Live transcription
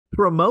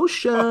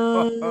promotion.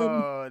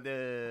 Oh,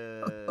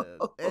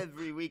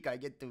 every week I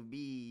get to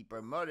be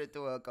promoted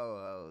to a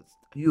co-host.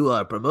 You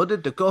are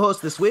promoted to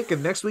co-host this week,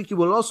 and next week you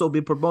will also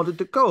be promoted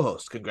to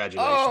co-host.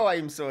 Congratulations. Oh,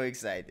 I'm so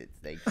excited.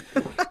 Thank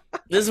you.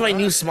 This is my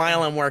new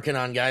smile I'm working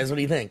on, guys. What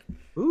do you think?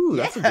 Ooh,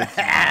 that's a good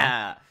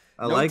smile.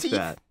 I like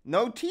that.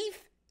 No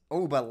teeth?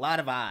 Oh, but a lot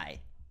of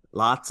eye.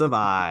 Lots of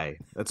eye.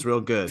 That's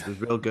real good.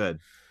 It's real good.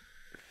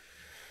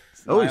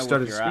 Smile he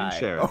started with your screen eye.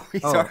 sharing. Oh,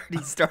 he's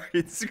already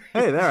started screen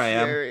Hey, there I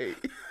am. sharing.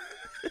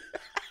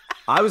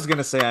 I was going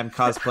to say I'm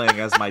cosplaying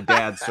as my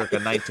dad circa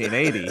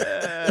 1980.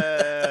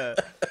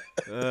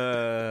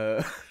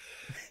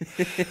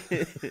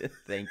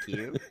 Thank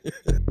you.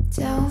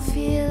 Don't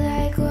feel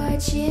like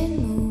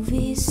watching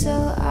movies,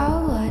 so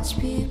I'll watch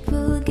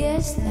people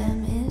guess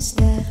them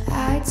instead.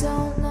 I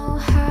don't know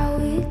how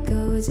it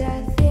goes,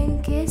 I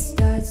think it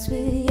starts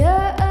with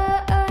your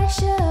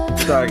show.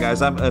 Sorry,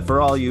 guys. I'm for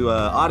all you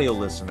audio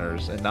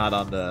listeners and not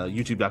on the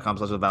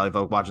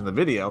youtube.com/Valleyfolk watching the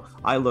video,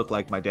 I look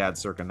like my dad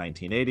circa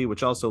 1980,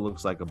 which also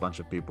looks like a bunch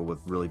of people with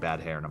really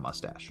bad hair and a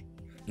mustache.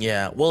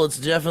 Yeah, well, it's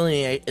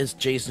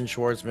Jason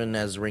Schwartzman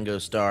as Ringo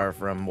Starr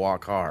from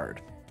Walk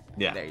Hard.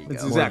 Yeah, There you go.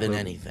 it's More exactly. than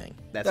anything.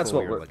 That's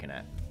what we're looking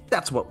at.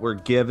 That's what we're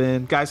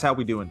given. Guys, how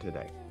we doing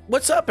today?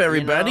 What's up,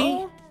 everybody? You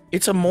know?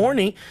 It's a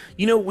morning.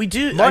 You know, we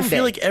do. I Monday.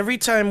 feel like every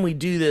time we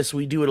do this,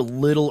 we do it a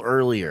little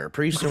earlier.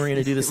 Pretty soon we're going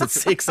to do this at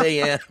 6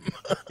 a.m.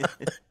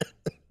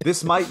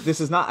 This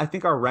is not, I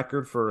think our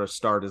record for a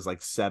start is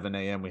like 7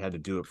 a.m. We had to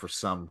do it for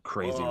some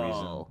crazy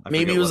reason. I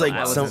Maybe forget it was what like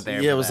I some, wasn't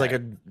there yeah, for it was like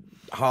that.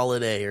 a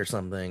holiday or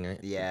something.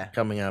 Yeah.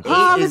 Coming up.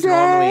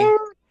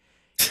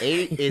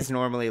 Eight is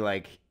normally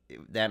like,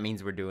 that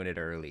means we're doing it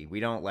early. We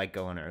don't like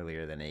going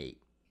earlier than 8.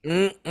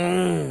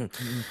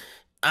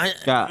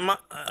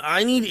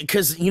 I need,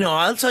 because, you know,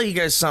 I'll tell you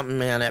guys something,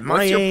 man. At my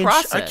What's your age, I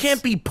process?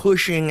 can't be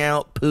pushing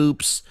out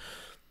poops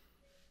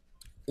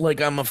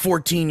like I'm a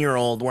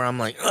 14-year-old where I'm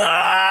like,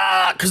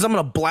 because I'm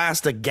going to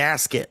blast a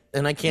gasket,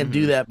 and I can't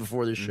do that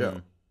before the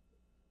show.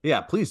 Yeah,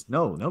 please,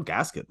 no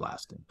gasket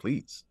blasting,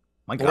 please.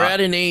 My God. We're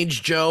at an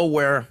age, Joe,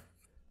 where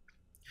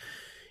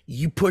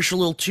you push a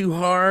little too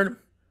hard,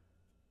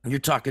 you're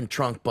talking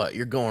trunk butt.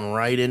 You're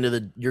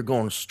going you're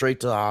going straight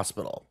to the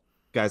hospital.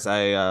 Guys,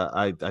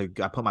 I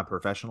put my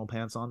professional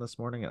pants on this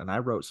morning, and I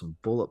wrote some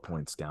bullet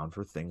points down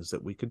for things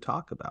that we could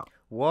talk about.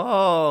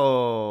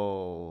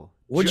 Whoa.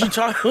 What'd you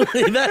talk about?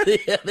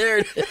 Yeah, there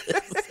it is.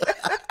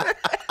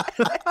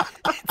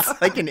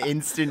 It's like an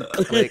instant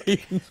click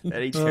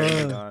that he turned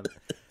it on.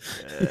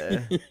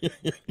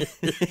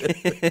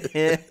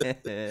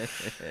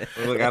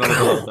 Look, I gotta look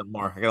a little bit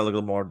more. I gotta look a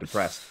little more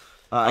depressed.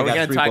 I Are we got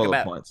gonna 3 talk bullet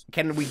about? points.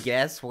 Can we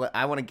guess? What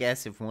I want to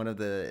guess if one of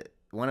the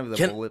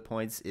bullet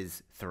points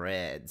is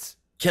threads.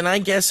 Can I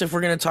guess if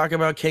we're going to talk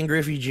about Ken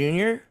Griffey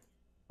Jr.?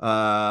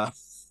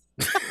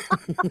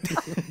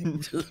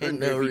 Just for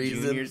no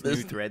reason. Junior's new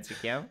threads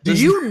account. Do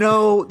you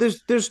know?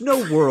 There's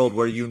no world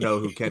where you know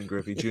who Ken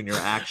Griffey Jr.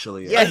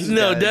 actually is. Yes,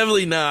 No, does.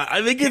 definitely not.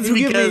 I think it's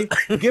You because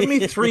give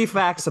me 3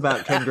 facts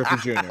about Ken Griffey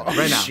Jr.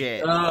 right now.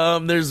 Shit.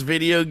 there's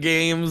video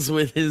games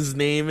with his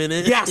name in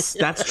it. Yes,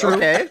 that's true.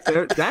 Okay.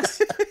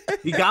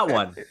 You got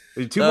one.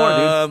 2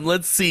 more, dude.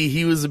 Let's see.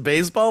 He was a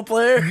baseball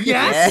player.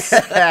 Yes.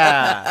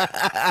 Yeah.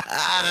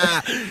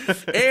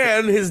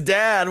 And his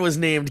dad was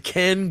named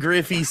Ken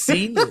Griffey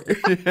Sr.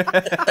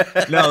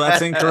 No,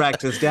 that's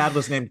incorrect. His dad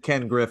was named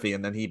Ken Griffey,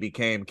 and then he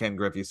became Ken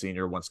Griffey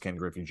Sr. once Ken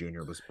Griffey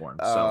Jr. was born.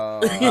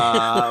 So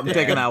I'm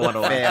taking that one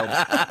away. Failed.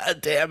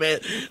 Damn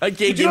it. I can't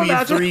you give you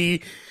imagine?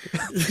 3.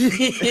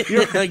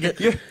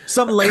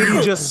 Some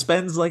lady just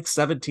spends like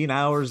 17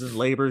 hours in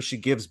labor. She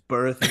gives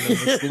birth, and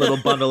then this little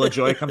bundle of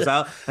joy comes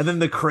out. And then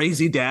the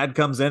crazy dad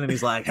comes in, and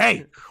he's like,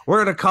 "Hey,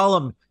 we're gonna call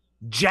him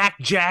Jack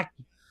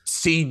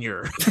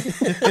Senior."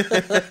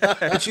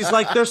 And she's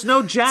like, "There's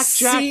no Jack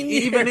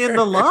Senior. even in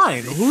the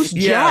line. Who's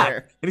Yeah. Jack?"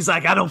 And he's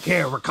like, "I don't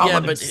care. We're calling Yeah,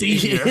 him but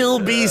Senior. he'll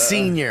be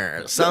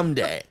senior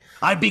someday.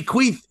 I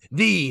bequeath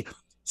thee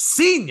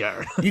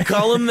Senior." You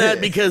call him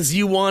that because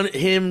you want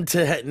him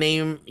to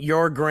name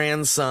your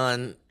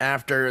grandson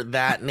after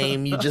that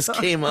name you just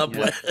came up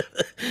with.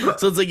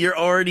 So it's like you're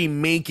already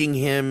making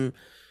him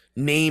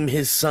name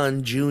his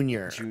son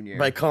Junior.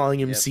 By calling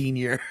him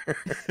Senior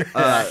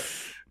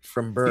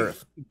from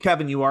birth.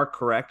 Kevin, you are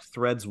correct.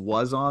 Threads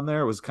was on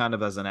there. It was kind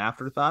of as an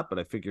afterthought, but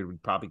I figured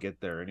we'd probably get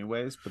there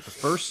anyways. But the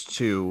first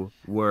 2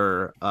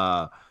 were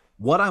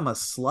what I'm a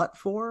slut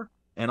for,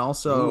 and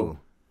also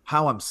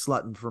how I'm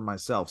slutting for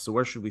myself. So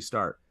where should we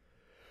start?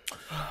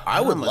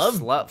 I would I'm a love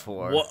slut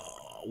for.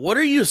 What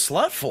are you a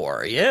slut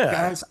for? Yeah.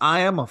 Guys,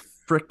 I am a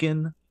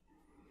frickin'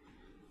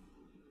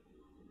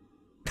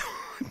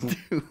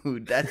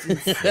 Dude, that's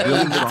insane.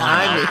 Really The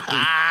trying.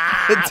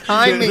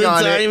 timing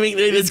on it.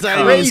 The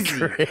timing is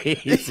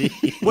crazy.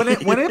 when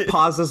it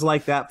pauses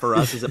like that for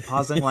us, is it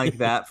pausing like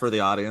that for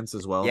the audience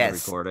as well in the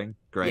Yes. recording?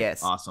 Great.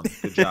 Yes. Awesome.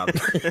 Good job.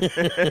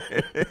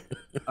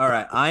 All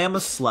right. I am a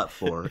slut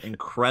for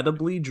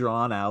incredibly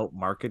drawn out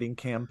marketing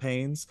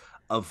campaigns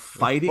of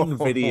fighting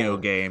video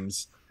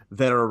games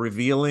that are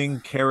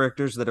revealing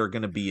characters that are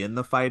going to be in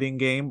the fighting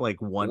game,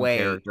 like one Wait.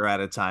 character at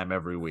a time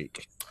every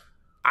week.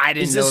 I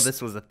didn't Is know this-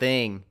 this was a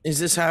thing. Is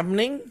this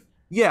happening?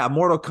 Yeah,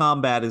 Mortal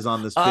Kombat is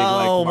on this big Oh,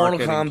 like Mortal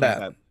marketing Kombat.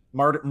 campaign.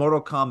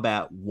 Mortal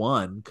Kombat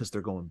 1, because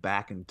they're going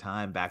back in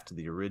time, back to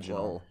the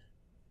original. Whoa.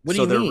 What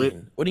So do you they're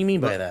mean? What do you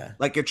mean by that?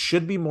 Like it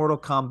should be Mortal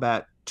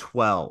Kombat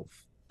 12,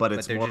 but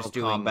it's they're Mortal just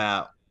doing-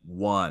 Kombat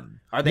 1.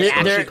 Are they They're-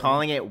 actually they're-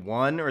 calling it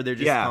 1, or they're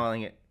just Yeah.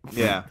 calling it?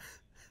 Yeah.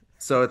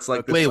 So it's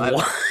like this, Wait, I-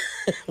 what?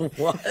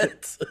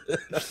 What?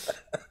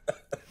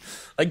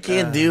 I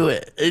can't do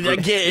it. I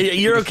can't.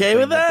 You're okay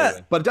with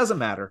that? But it doesn't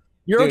matter.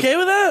 You're Dude. okay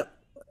with that?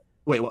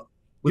 Wait, what?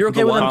 With You're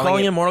okay the with them one-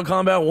 calling it Mortal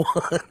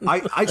Kombat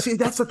 1? I see.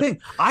 That's the thing.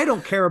 I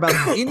don't care about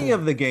any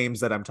of the games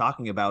that I'm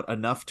talking about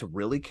enough to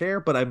really care,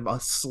 but I'm a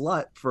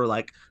slut for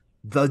like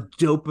the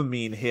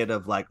dopamine hit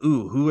of like,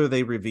 ooh, who are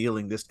they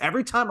revealing this?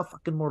 Every time a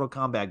fucking Mortal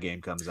Kombat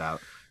game comes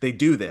out, they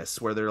do this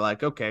where they're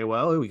like, okay,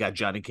 well, we got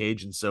Johnny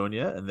Cage and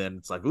Sonya, and then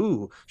it's like,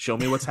 ooh, show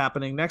me what's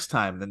happening next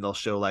time. Then they'll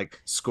show like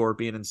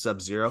Scorpion and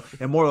Sub-Zero.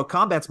 And Mortal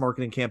Kombat's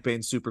marketing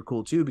campaign's super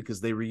cool too, because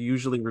they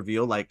usually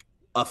reveal like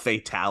a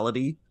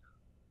fatality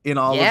in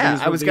all of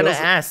these I was gonna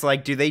reveals. ask,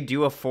 like, do they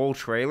do a full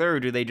trailer, or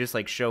do they just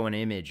like show an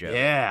image of it?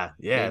 Yeah,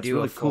 They it's do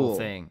really a full cool.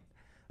 thing.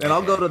 And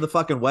I'll go to the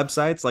fucking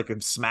websites, like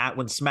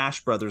when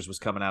Smash Brothers was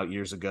coming out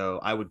years ago.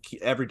 I would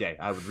every day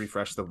I would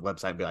refresh the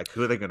website and be like,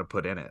 who are they going to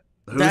put in it?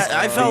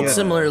 I felt yeah.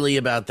 similarly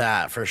about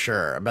that for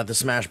sure, about the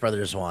Smash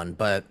Brothers one,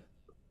 but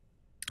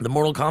the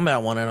Mortal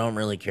Kombat one, I don't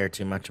really care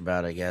too much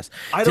about. I guess.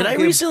 Did I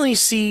recently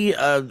see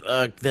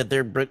that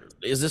they're?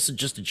 Is this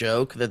just a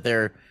joke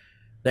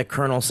that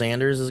Colonel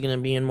Sanders is going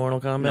to be in Mortal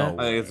Kombat?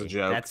 I think it's a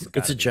joke.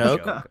 It's a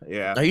joke?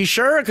 Yeah, Are you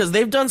sure? Because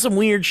they've done some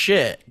weird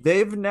shit.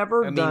 they've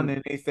never I mean- done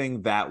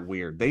anything that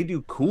weird. They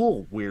do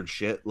cool weird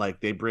shit, like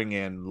they bring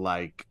in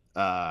like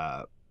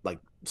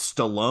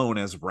Stallone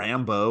as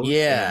Rambo,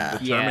 Yeah. and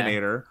the Yeah.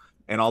 Terminator,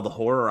 and all the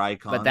horror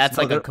icons. But that's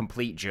No, like a they're-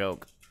 complete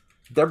joke.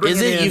 they're bringing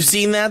Is it? in- You've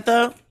seen that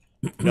though?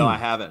 No, I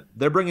haven't.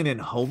 They're bringing in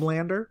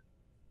Homelander.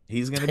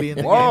 He's going to be in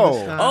the Whoa. game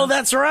this time. Oh,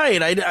 that's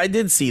right. I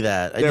did see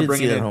that. I They're did see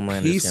bringing that in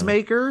Homelander.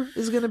 Peacemaker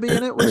is going to be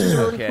in it, which is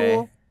really Okay.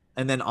 cool.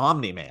 And then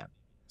Omni-Man.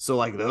 So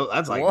like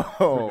that's like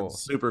Whoa. freaking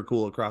super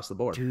cool across the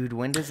board. Dude,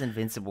 when does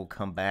Invincible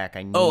come back?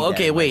 I need Oh, that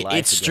okay. in my Wait. life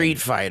It's again. Street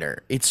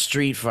Fighter. It's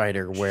Street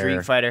Fighter where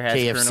Street Fighter has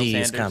Colonel KFC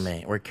is Sanders?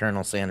 coming. Where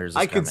Colonel Sanders is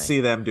I coming. could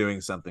see them doing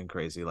something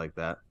crazy like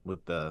that with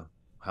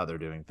how they're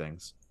doing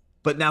things.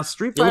 But now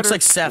Street It Fighter looks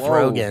like Seth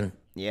Whoa. Rogen.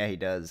 Yeah, he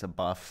does. A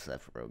buff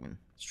Seth Rogen.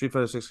 Street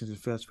Fighter 6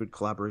 fast food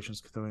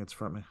collaborations throwing its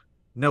front man.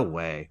 No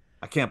way.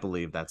 I can't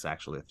believe that's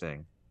actually a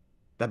thing.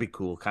 That'd be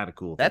cool, kind of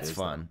cool. if it That's is,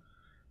 though. fun.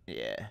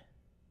 Yeah.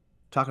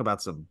 Talk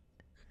about some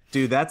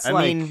dude, that's I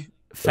like mean,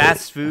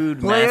 fast food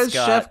play as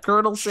mascot. Chef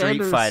Colonel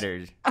Street Sanders.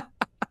 Fighters.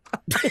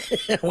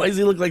 Why does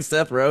he look like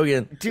Seth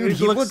Rogen? Dude,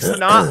 he looks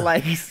not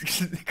like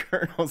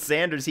Colonel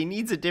Sanders. He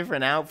needs a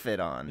different outfit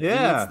on. He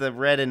Yeah. needs the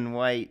red and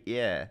white.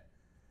 Yeah.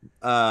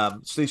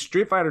 So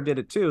Street Fighter did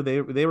it too.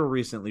 They were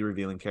recently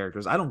revealing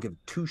characters. I don't give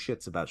two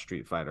shits about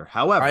Street Fighter.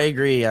 However, I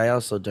agree. I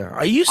also don't.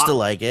 I used to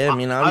like it. I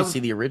mean,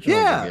 obviously the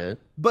originals yeah. are good.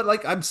 but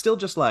like I'm still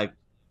just like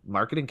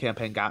marketing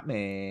campaign got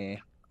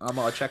me. I'm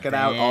gonna check it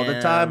out all the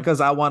Damn. time because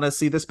I want to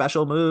see the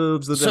special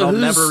moves that So I'll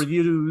who's- never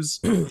use.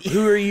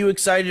 Who are you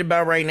excited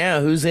about right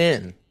now? Who's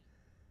in?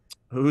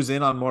 Who's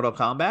in on Mortal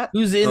Kombat?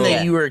 Who's in Oh.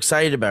 that you were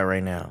excited about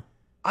right now?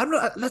 I'm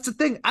not. That's the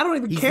thing. I don't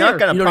even He's care. not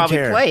going You to don't probably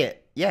care. play it.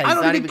 Yeah, he's I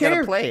don't not even even going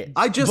care. to play it.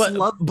 I just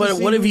love. to But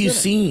see what have who's you in it.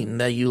 seen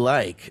that you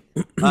like?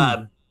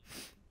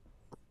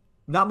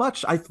 Not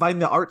much. I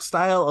find the art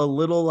style a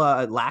little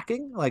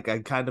lacking. Like I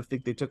kind of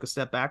think they took a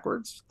step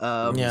backwards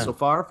Yeah. so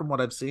far from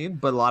what I've seen,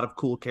 but a lot of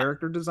cool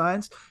character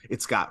designs.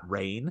 It's got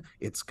Rain.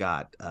 It's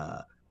got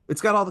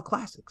all the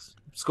classics.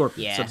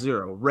 Scorpion, Yeah.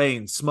 Sub-Zero,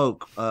 Rain,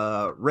 Smoke,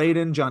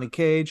 Raiden, Johnny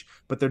Cage,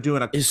 but they're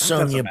doing a Is that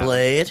Sonya doesn't matter.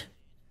 Blade?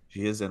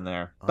 She is in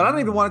there. But I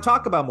don't even want to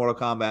talk about Mortal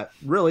Kombat.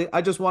 Really.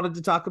 I just wanted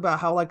to talk about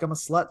how like I'm a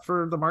slut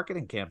for the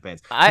marketing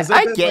campaigns. I 'Cause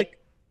they've been, get- like-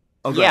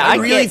 Oh, go Yeah, ahead. I I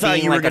really get thought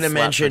being you were like a going to slut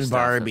for mention stuff.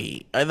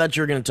 Barbie. I thought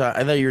you were going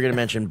to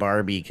mention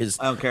Barbie because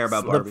I don't care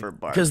about Slut Barbie. for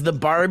Barbie. because the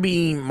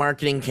Barbie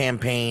marketing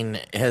campaign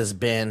has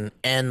been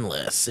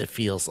endless. It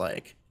feels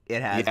like.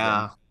 It has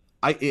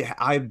Yeah,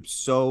 I'm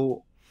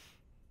so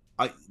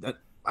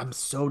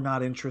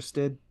not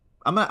interested.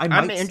 I been.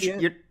 might see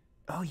it.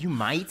 Oh, you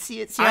might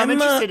see it? See, I'm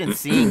interested in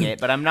seeing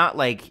it, but I'm not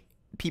like,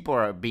 people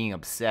are being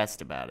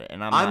obsessed about it,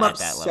 and I'm not at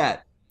that level.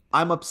 upset.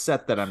 I'm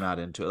upset that I'm not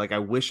into it. Like I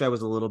wish I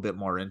was a little bit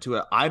more into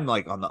it. I'm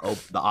like on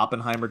the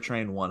Oppenheimer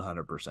train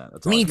 100%.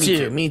 That's all Me I-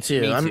 too. Me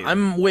too. Me I'm too.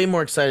 I'm way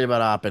more excited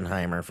about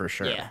Oppenheimer for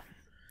sure. Yeah.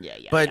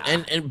 But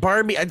yeah. and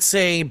Barbie, I'd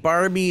say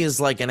Barbie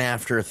is like an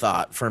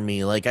afterthought for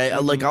me. Like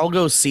I'll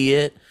go see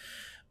it,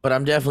 but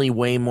I'm definitely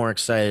way more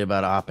excited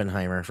about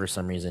Oppenheimer for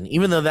some reason.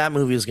 Even though that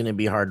movie is going to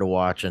be hard to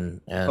watch and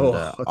it's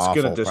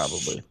awful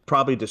gonna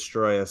probably.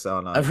 destroy us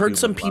on. I've heard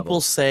some people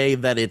say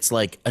that it's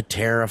like a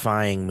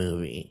terrifying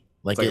movie.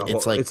 Like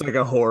it's like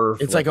a horror.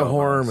 it's like a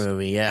horror almost.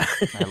 movie. Yeah,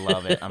 I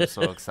love it. I'm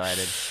so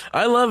excited.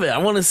 I love it. I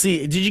want to see.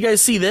 Did you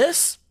guys see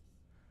this?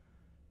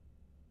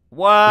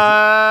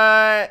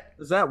 What?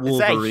 Is that Is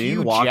that Wolverine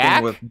Hugh walking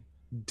Jack? with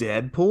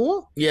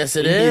Deadpool? Yes,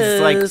 it In is.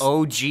 his like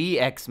OG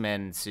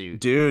X-Men suit.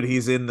 Dude,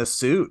 he's in the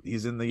suit.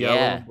 He's in the yellow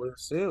Yeah. and blue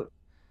suit.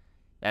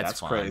 That's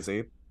fun.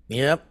 crazy.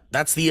 Yep,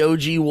 that's the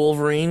OG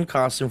Wolverine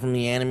costume from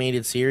the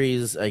animated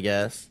series, I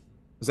guess.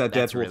 Is that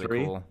That's Deadpool really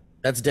 3? cool.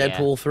 That's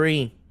Deadpool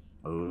 3.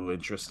 Oh,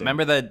 interesting.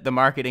 Remember the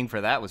marketing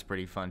for that was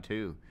pretty fun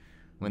too,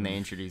 when they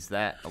introduced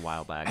that a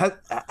while back.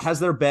 Has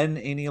there been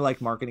any like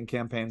marketing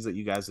campaigns that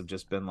you guys have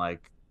just been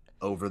like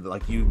over the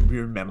like you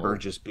remember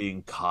just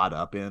being caught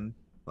up in?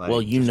 Like,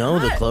 Well, you know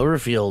the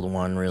Cloverfield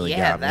one really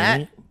Yeah, got that-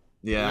 me.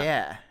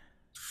 yeah.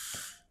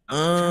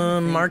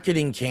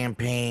 Marketing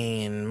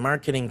campaign.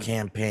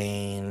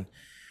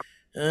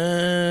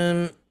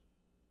 Man,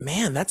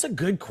 that's a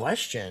good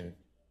question.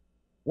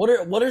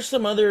 What are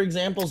some other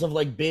examples of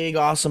like big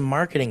awesome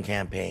marketing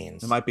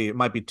campaigns? It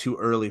might be too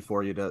early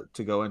for you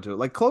to go into it.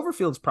 Like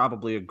Cloverfield's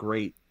probably a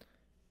great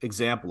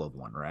example of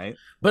one, right?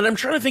 But I'm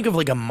trying to think of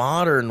like a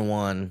modern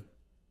one.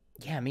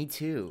 Yeah, me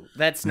too.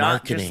 That's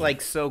not just Marketing.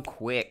 like so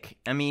quick.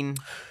 I mean,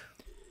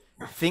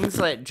 things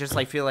like just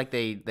like feel like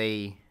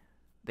they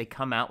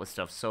come out with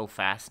stuff so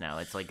fast now.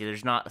 It's like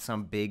there's not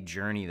some big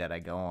journey that I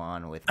go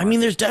on with. I mean,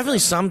 there's marketing definitely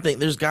stuff. something.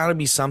 There's got to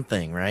be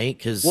something, right?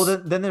 Because Well,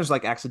 then there's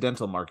like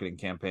accidental marketing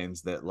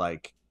campaigns that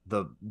like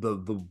the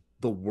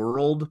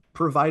world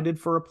provided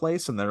for a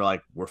place, and they're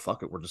like, we're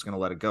just gonna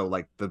let it go.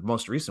 Like the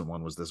most recent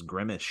one was this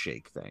Grimace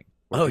shake thing.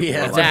 where oh people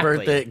yeah, were it's like, a Exactly.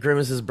 birthday,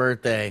 Grimace's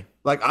birthday.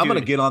 like I'm gonna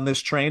Dude. get on this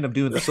train of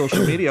doing the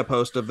social media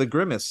post of the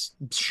Grimace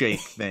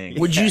shake thing.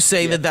 Would you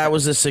say that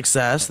was a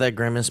success? That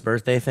Grimace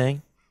birthday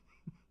thing?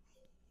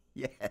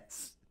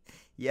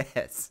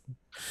 Yes.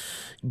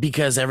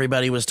 Because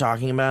everybody was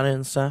talking about it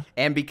and stuff.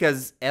 And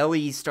because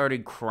Ellie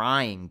started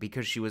crying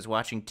because she was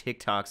watching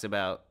TikToks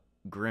about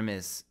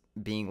Grimace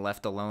being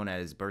left alone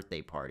at his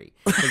birthday party.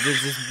 'Cause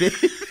there's this big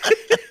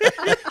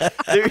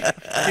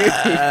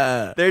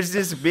there's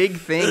this big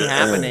thing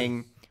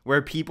happening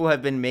where people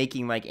have been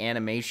making like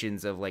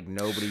animations of like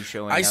nobody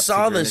showing up. I to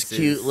saw this Grimace's-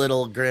 cute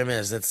little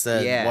Grimace that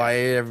said, Yeah. "Why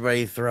did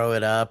everybody throw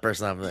it up or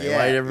something? Yeah,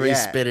 Why did everybody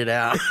yeah. spit it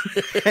out?"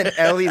 And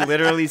Ellie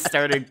literally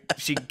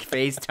she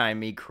FaceTimed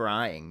me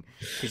crying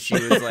because she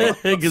was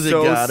like 'Cause it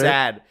so got her.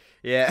 sad.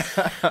 Yeah.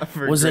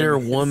 for Was it her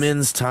Grimace.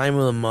 woman's time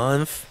of the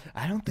month?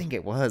 I don't think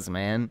it was,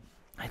 man.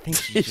 I think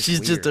she's just She's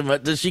just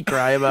weird. does she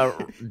cry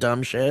about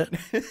dumb shit?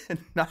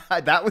 Nah,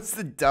 that was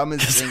the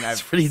dumbest thing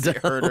That's I've pretty dumb.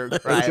 heard her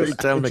That's cry pretty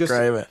about. dumb It to just-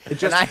 cry about. It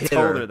just And I hit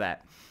told her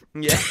that.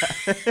 Yeah,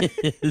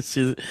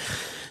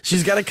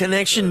 she's got a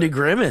connection to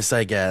Grimace,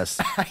 I guess,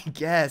 I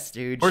guess,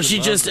 dude. or she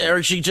loves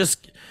it. she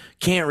just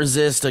can't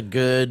resist a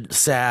good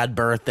sad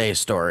birthday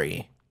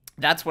story.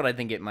 That's what I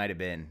think it might have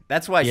been.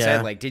 That's why I Yeah.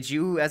 said, like, did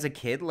you as a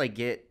kid like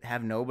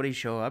have nobody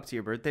show up to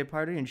your birthday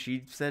party? And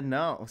she said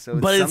no. So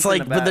But it's something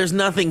like, but about- there's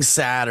nothing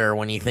sadder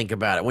when you think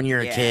about it. When you're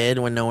a Yeah. kid,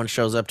 when no one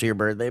shows up to your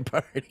birthday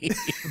party,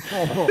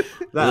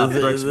 That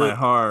breaks my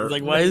heart. it's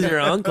like, why is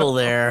your uncle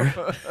there?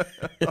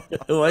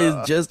 Why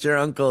is just your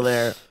uncle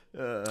there?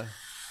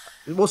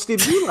 Well, Steve,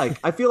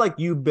 I feel like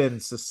you've been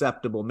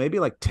susceptible. Maybe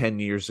like 10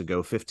 years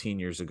ago, 15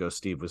 years ago,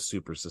 Steve was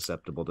super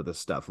susceptible to this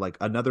stuff. Like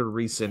another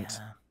recent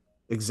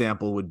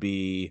example would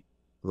be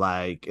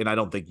like, and I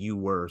don't think you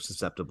were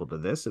susceptible to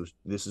this.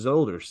 This is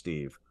older,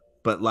 Steve.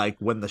 But like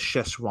when the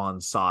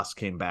Szechuan sauce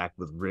came back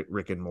with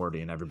Rick and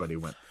Morty, and everybody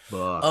went,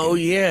 "Fuck." Oh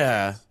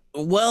yeah.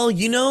 Well,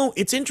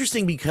 it's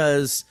interesting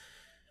because,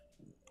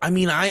 I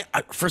mean, I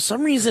for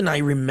some reason I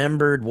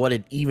remembered what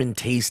it even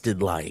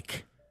tasted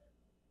like.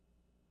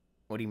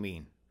 What do you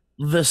mean?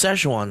 The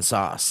Szechuan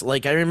sauce.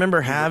 Like I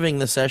remember having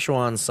the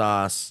Szechuan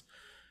sauce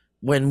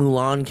when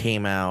Mulan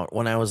came out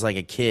when I was like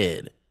a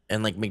kid,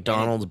 and like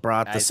McDonald's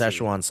brought the I see.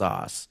 Szechuan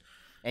sauce.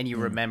 And you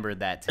remembered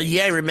that taste.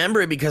 Yeah, I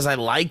remember it because I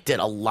liked it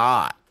a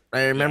lot.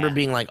 I remember Yeah.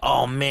 being like,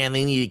 "Oh man,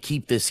 they need to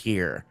keep this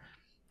here,"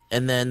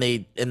 and then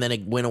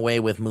it went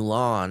away with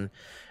Mulan,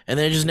 and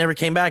then it just never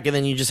came back. And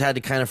then you just had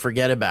to kind of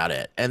forget about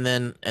it. And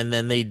then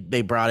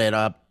they brought it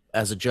up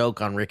as a joke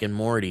on Rick and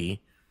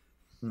Morty,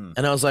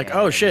 and I was like,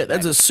 Yeah, "Oh I shit, remember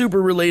that's a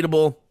super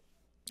relatable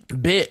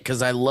bit,"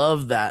 because I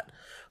love that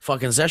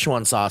fucking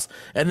Szechuan sauce.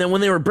 And then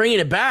when they were bringing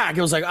it back,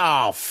 it was like,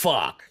 "Oh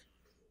fuck."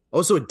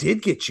 Oh, so it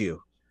did get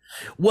you.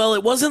 Well,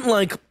 it wasn't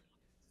like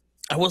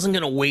I wasn't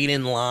gonna wait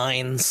in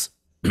lines.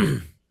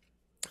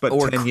 But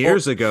Or 10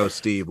 years ago,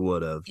 Steve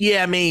would have.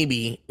 Yeah,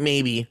 maybe.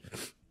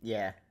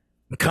 Yeah.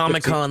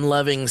 Comic-Con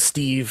loving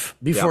Steve.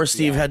 Before Yep.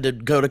 Steve had to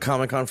go to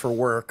Comic-Con for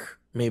work,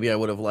 maybe I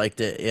would have liked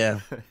it.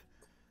 Yeah.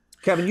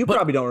 Kevin, you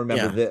probably don't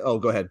remember yeah. that. Oh,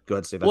 go ahead,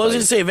 Steve. Well, I was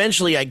gonna say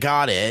eventually I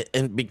got it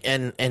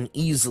and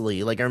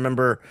easily. Like I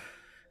remember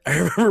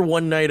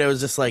one night I was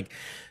just like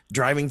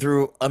driving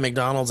through a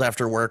McDonald's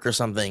after work or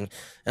something,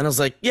 and I was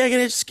like, "Yeah, can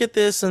I just get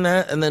this and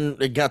that?" And then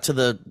it got to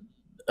the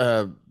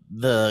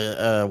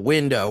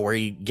window where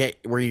you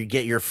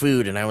get your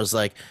food, and I was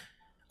like,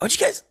 "Oh,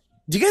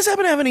 do you guys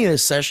happen to have any of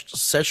this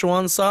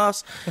Szechuan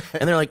sauce?"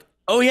 And they're like,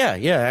 "Oh yeah,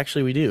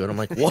 actually we do." And I'm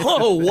like,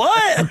 "Whoa,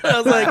 what?" I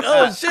was like,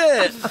 "Oh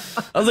shit!"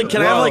 I was like,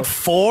 "Can I have like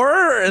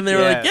 4?" And they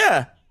were like,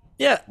 "Yeah,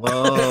 Yeah.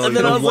 Whoa, And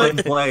then the I was one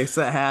like, place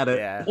that had it.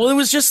 Yeah. well, it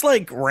was just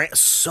like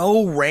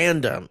so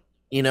random.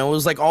 You know, it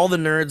was like all the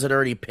nerds had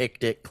already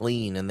picked it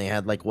clean and they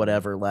had like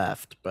whatever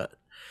left. But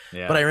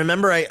I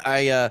remember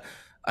I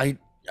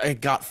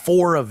got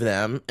 4 of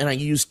them and I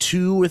used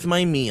 2 with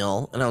my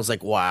meal and I was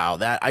like, wow,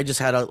 that I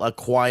just had a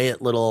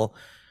quiet little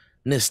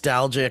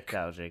nostalgic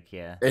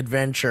Yeah.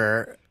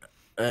 adventure.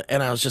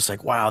 And I was just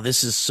like, wow,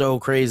 this is so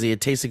crazy.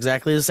 It tastes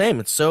exactly the same.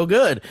 It's so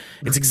good.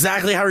 It's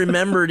exactly how I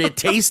remembered it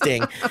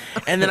tasting.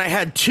 And then I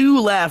had 2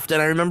 left,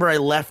 and I remember I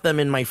left them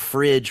in my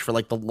fridge for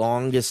like the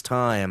longest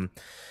time.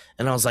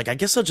 And I was like, I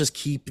guess I'll just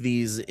keep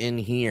these in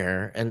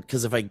here. And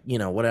because if I,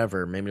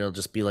 whatever, maybe it'll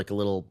just be like a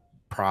little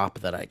prop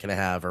that I can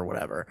have or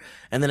whatever.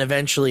 And then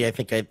eventually I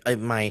think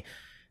my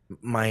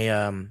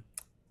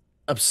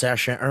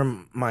obsession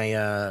or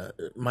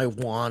my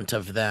want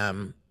of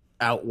them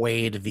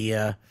outweighed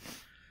the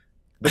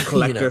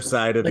collector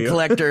side of the you.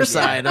 collector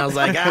side. And I was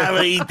like, I'm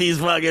gonna eat these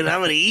fucking.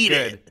 I'm gonna eat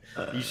it.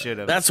 You should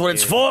have. That's what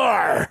it's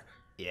for.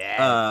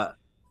 Yeah.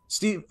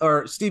 Steve,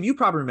 you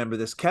probably remember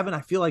this. Kevin,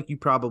 I feel like you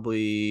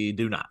probably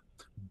do not.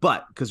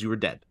 But because you were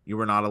dead, you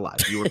were not alive.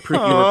 You were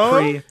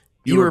pre-dead.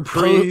 You were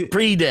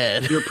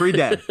pre-dead.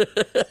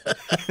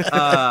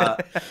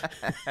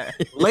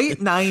 Late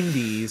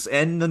 90s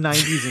and the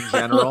 90s in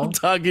general. I'm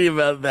talking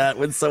about that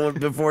when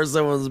before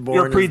someone was born.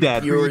 You're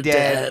pre-dead. You were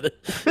dead.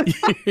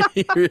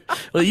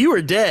 Well, you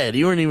were dead.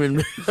 You weren't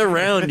even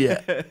around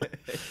yet.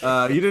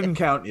 You didn't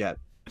count yet.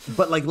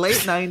 But like late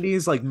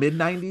 90s, like mid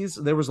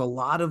 90s, there was a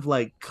lot of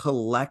like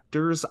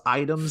collector's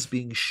items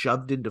being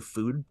shoved into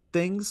food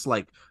things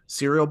like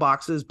cereal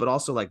boxes, but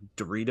also like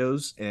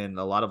Doritos and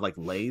a lot of like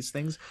Lay's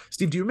things.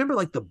 Steve, do you remember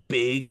like the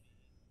big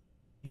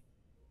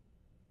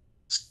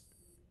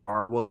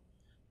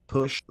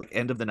push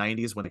end of the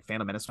 90s when like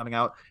Phantom Menace coming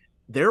out?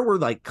 There were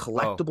like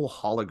collectible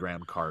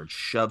hologram cards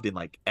shoved in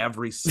like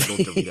every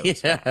single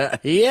Doritos.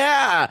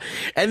 yeah.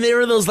 And there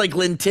were those like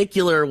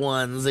lenticular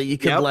ones that you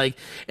could like,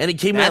 and it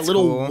came in that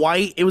little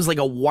white, it was like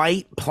a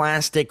white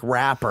plastic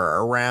wrapper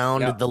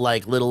around the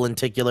like little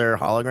lenticular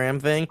hologram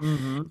thing.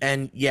 Mm-hmm.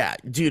 And yeah,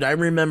 dude, I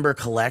remember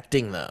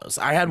collecting those.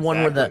 I had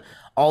one where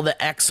all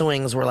the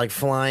X-Wings were like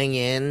flying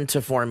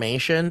into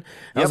formation.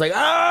 I was like,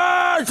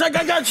 it's like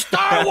I got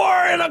Star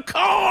Wars in a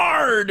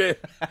card.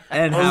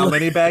 And how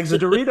many bags of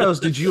Doritos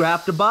did you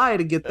have to buy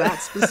to get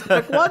that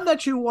specific one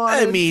that you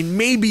wanted? I mean,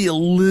 maybe a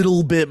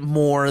little bit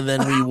more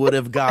than we would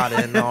have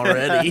gotten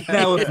already.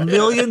 Now, if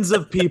millions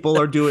of people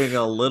are doing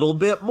a little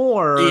bit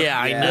more,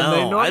 I know. than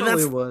they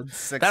normally would.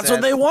 That's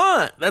what they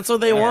want. That's what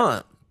they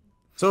want.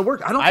 So it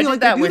worked. I don't feel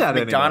like that they do with that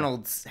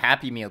McDonald's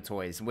Happy Meal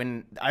toys.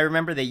 When I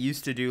remember they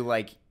used to do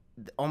like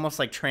almost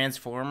like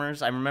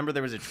Transformers. I remember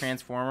there was a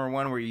Transformer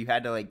one where you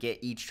had to like get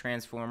each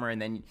Transformer,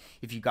 and then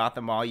if you got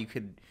them all, you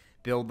could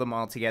build them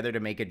all together to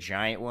make a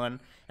giant one.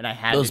 And I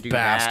had those to do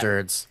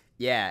bastards. That.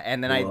 Yeah,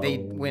 and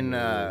then when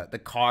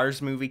the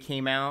Cars movie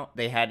came out,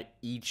 they had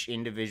each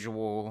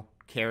individual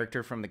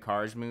character from the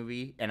Cars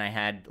movie, and I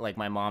had like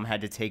my mom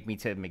had to take me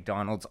to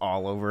McDonald's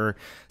all over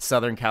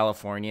Southern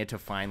California to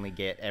finally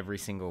get every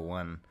single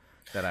one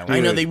that I wanted. I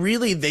know they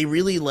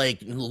really like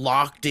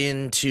locked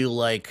into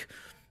like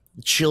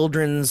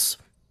children's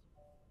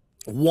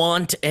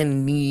want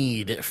and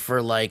need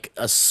for like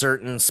a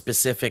certain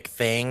specific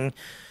thing,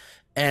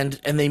 and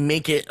they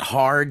make it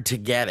hard to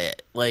get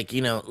it. Like,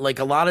 like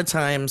a lot of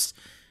times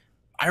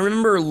I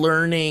remember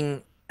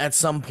learning at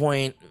some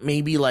point,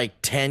 maybe like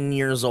 10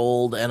 years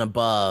old and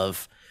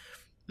above,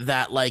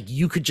 that like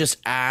you could just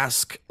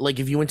ask, like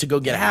if you went to go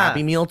get a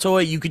Happy Meal toy,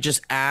 you could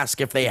just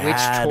ask if they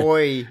had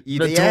toy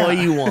the toy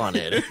you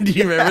wanted. Do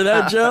you remember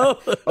that, Joe?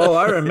 Oh,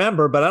 I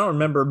remember, but I don't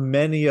remember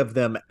many of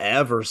them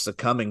ever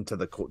sucking to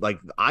the like.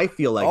 I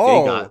feel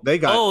like they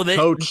got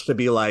coached to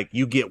be like,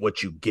 you get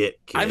what you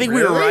get, kid. I think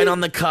we were right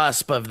on the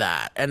cusp of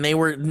that, and they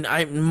were.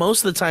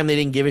 Most of the time they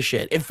didn't give a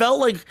shit. It felt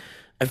like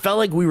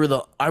we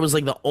were I was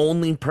like the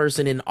only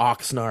person in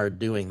Oxnard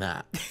doing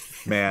that.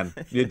 Man,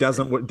 it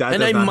doesn't. That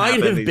and does I not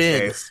might have these been.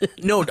 days.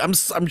 No, I'm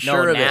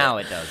sure of it. Now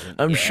it doesn't.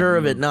 I'm sure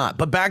of it not.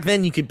 But back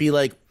then you could be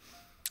like,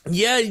 I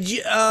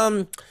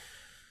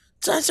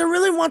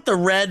really want the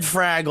red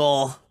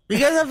Fraggle. You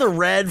guys have the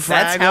red Fraggle.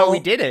 That's how we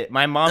did it.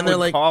 My mom would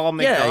like, call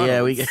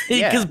McDonald's.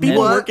 Because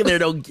people working there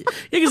don't.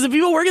 Because the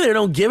people working there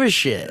don't give a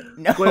shit.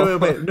 No.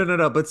 Wait,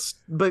 no.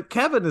 But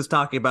Kevin is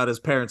talking about his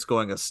parents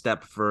going a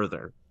step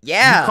further.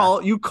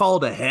 Yeah, you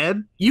called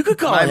ahead. You could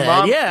call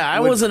ahead. Yeah, I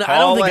wasn't. I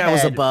don't think I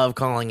was above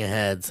calling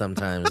ahead.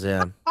 Sometimes,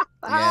 yeah.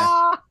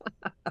 Yeah.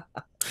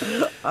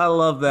 I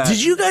love that.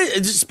 Did you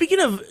guys?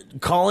 Speaking of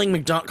calling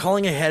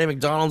ahead at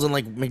McDonald's and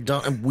like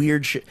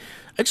weird shit,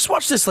 I just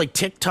watched this like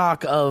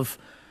TikTok of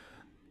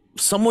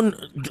someone.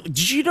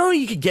 Did you know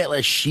you could get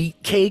a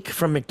sheet cake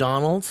from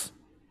McDonald's?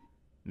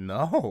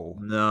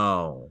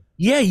 No.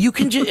 Yeah, you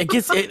can just.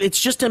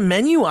 It's just a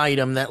menu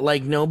item that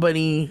like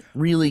nobody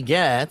really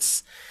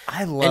gets.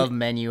 I love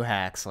menu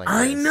hacks like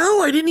I this.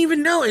 know. I didn't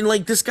even know. And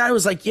like this guy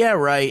was like, yeah,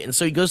 right. And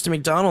so he goes to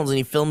McDonald's and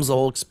he films the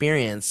whole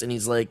experience. And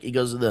he's like, he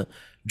goes to the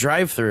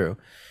drive-through,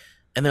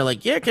 and they're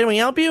like, yeah, can we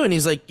help you? And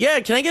he's like, yeah,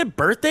 can I get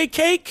birthday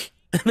cake?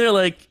 And they're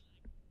like,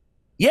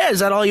 yeah, is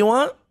that all you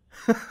want?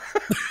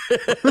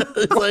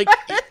 It's like,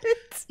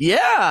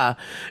 yeah.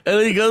 And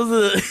then he goes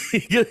to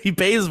he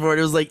pays for it.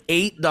 It was like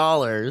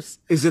 $8.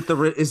 Is it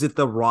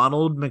the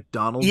Ronald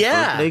McDonald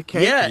birthday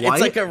cake? Yeah,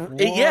 White?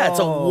 It's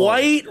a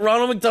white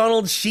Ronald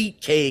McDonald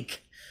sheet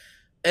cake.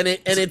 And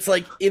it's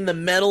like in the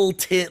metal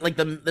tin, like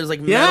there's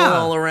like metal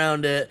all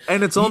around it,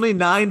 and it's only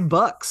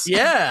 $9.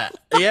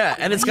 Yeah,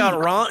 and it's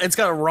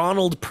got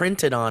Ronald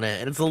printed on it,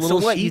 and it's a little.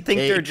 So what? sheet You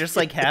think cake. they're just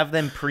like have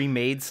them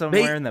pre-made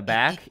somewhere in the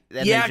back?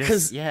 And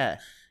because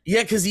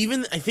because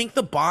even I think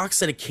the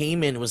box that it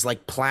came in was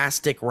like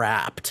plastic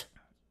wrapped.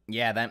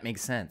 Yeah, that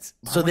makes sense.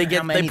 So they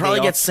probably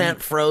get sent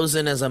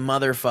frozen as a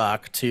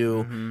motherfuck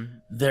to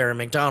their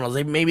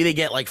McDonald's. Maybe they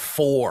get like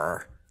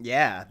 4.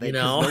 Yeah,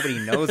 nobody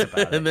knows about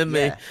it. And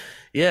then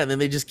and then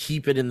they just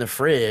keep it in the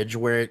fridge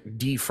where it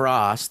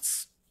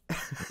defrosts.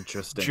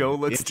 Interesting. Joe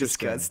looks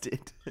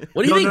disgusted.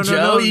 What do you think,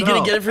 Joe? You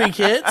gonna get it for your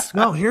kids?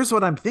 No, here's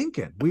what I'm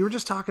thinking. We were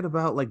just talking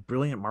about like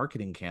brilliant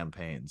marketing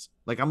campaigns.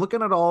 Like I'm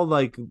looking at all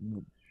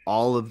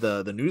of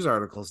the news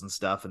articles and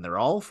stuff, and they're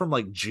all from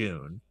like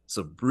June,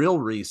 so real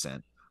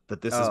recent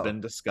that this has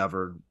been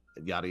discovered.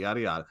 Yada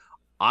yada yada.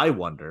 I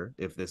wonder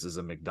if this is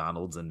a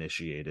McDonald's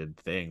initiated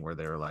thing where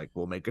they're like,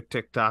 we'll make a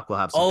TikTok, we'll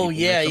have some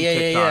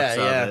TikToks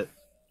of it.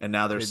 And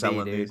now they're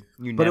selling these.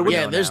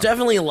 There's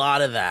definitely a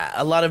lot of that.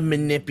 A lot of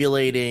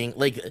manipulating,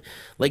 like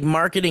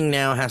marketing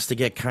now has to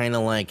get kind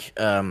of like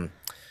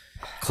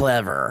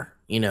clever.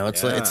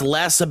 It's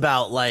less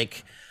about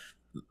like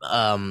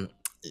in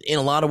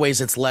a lot of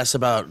ways it's less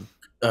about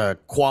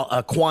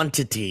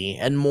quantity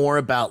and more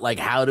about like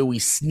how do we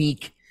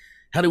sneak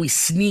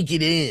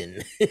it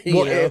in?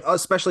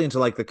 Especially into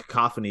like the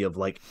cacophony of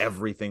like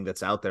everything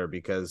that's out there,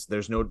 because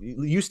it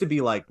used to be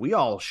like we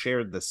all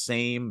shared the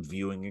same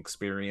viewing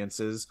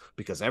experiences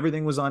because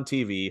everything was on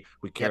TV.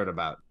 We cared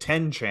about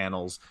 10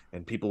 channels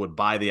and people would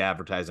buy the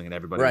advertising and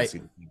everybody would see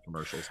the same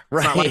commercials.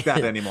 It's not like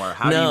that anymore.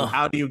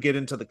 How do you get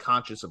into the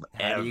conscious of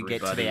everybody? How do you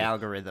get to the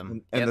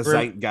algorithm and the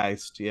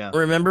zeitgeist? Yeah.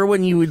 Remember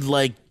when you would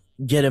like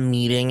get a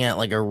meeting at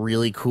like a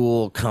really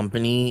cool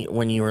company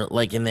when you were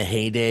like in the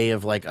heyday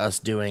of like us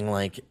doing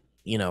like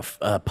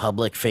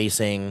public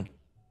facing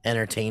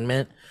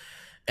entertainment,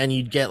 and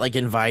you'd get like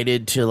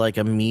invited to like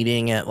a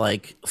meeting at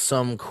like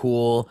some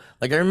cool,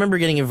 like I remember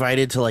getting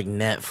invited to like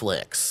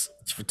Netflix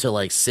to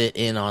like sit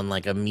in on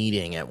like a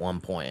meeting at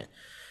one point,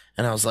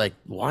 and I was like,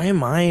 why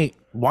am I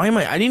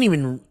I don't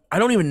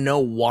even know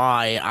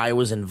why I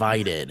was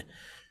invited.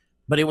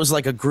 But it was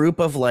like a group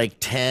of like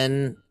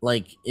 10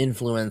 like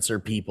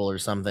influencer people or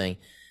something.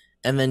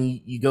 And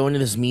then you go into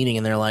this meeting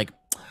and they're like,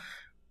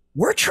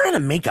 we're trying to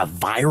make a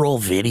viral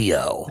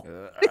video.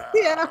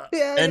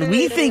 And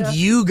we think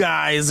you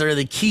guys are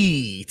the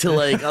key to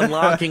like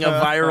unlocking a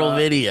viral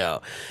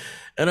video.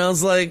 And I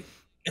was like,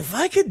 if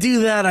I could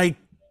do that, I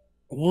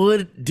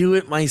would do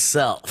it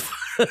myself.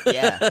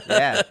 Yeah.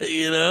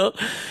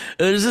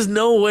 There's just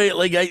no way.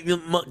 Like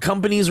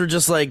companies are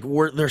just like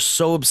they're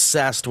so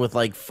obsessed with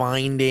like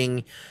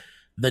finding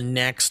the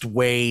next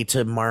way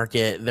to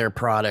market their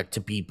product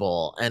to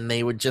people, and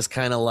they would just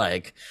kind of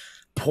like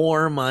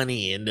pour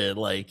money into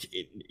like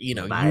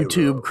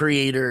YouTube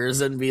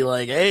creators and be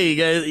like, hey,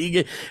 you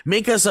guys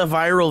make us a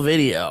viral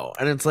video.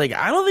 And it's like,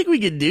 I don't think we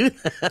could do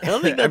that. I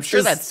don't think I'm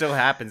sure that still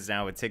happens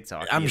now with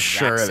TikTok. I'm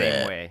sure of same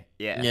it. Way.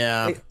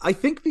 Yeah. I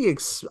think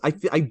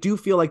I do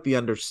feel like the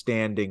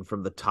understanding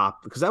from the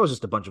top, because that was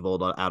just a bunch of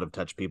old out of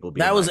touch people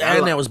being that was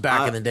like,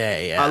 back in the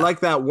day. Yeah. I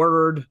like that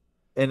word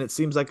and it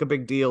seems like a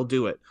big deal,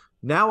 do it.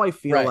 Now I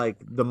feel like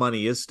the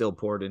money is still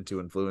poured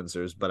into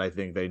influencers, but I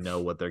think they know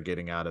what they're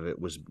getting out of it,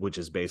 which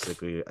is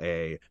basically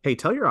hey,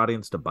 tell your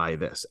audience to buy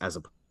this as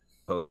a.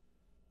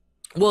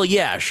 Well,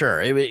 yeah,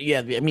 sure.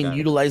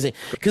 Utilizing,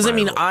 because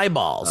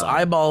eyeballs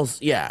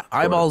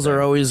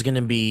are always going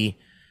to be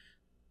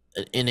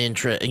an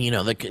interest.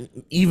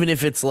 Even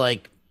if it's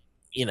like,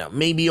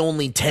 maybe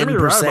only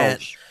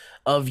 10%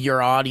 of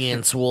your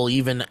audience will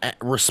even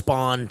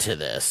respond to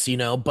this,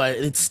 but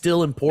it's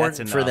still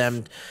important for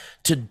them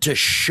to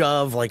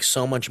shove like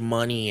so much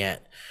money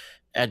at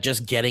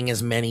just getting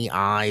as many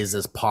eyes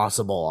as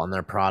possible on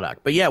their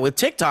product. But yeah, with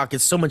TikTok,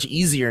 it's so much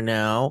easier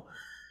now.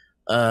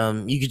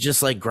 You could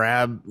just like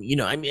grab,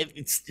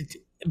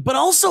 but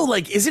also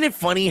like, isn't it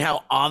funny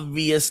how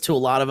obvious to a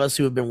lot of us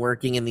who have been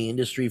working in the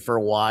industry for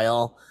a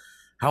while,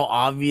 how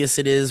obvious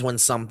it is when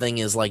something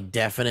is like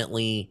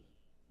definitely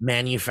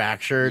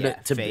manufactured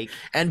to fake,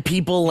 and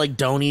people like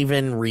don't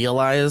even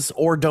realize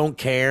or don't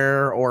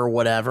care or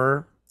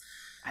whatever.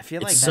 I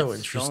feel like that's so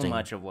interesting. So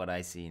much of what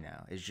I see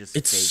now is just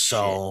it's fake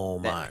so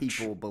shit much that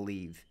people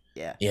believe.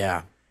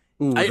 Yeah.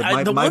 Ooh,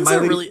 the ones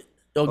that really.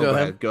 Go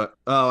ahead. Oh,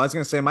 I was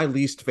gonna say my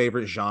least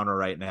favorite genre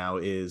right now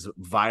is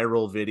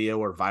viral video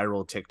or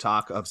viral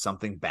TikTok of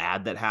something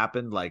bad that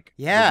happened. Like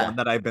the one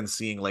that I've been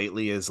seeing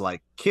lately is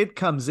like kid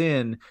comes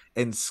in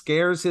and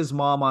scares his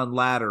mom on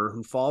ladder,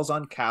 who falls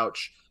on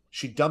couch.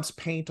 She dumps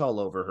paint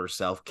all over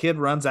herself. Kid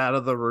runs out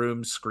of the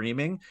room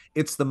screaming.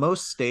 It's the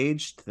most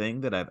staged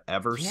thing that I've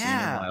ever seen in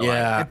my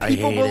life. And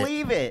people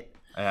believe it.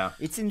 Yeah.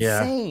 It's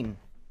insane.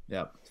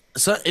 Yeah.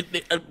 So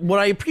what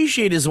I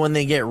appreciate is when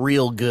they get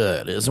real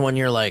good. Is when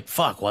you're like,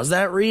 "Fuck, was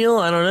that real?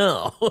 I don't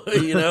know."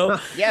 You know?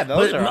 Yeah,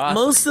 those but are awesome.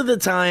 most of the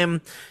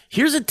time,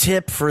 here's a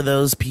tip for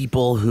those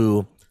people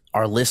who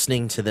are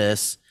listening to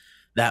this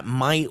that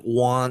might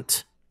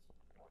want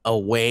a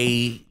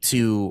way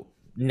to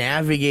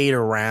navigate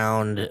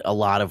around a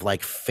lot of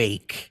like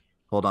fake.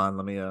 Hold on,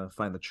 let me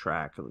find the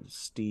track.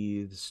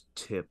 Steve's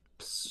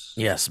tips.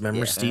 Yes,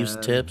 remember Steve's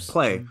And tips?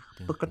 Play.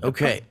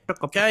 Okay,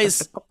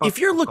 guys, if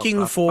you're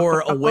looking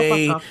for a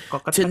way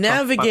to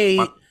navigate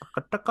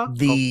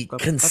the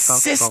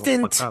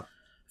consistent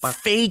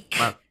fake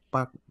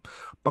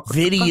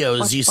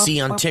videos you see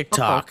on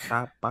TikTok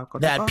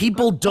that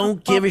people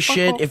don't give a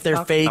shit if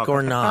they're fake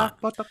or not,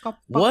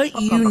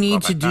 what you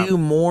need to do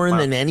more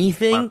than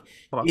anything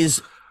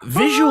is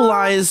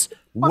visualize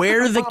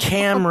where the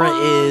camera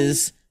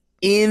is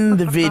in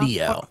the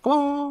video.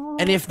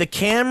 And if the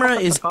camera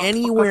is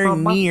anywhere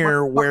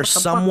near where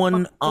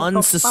someone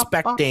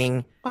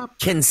unsuspecting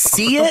can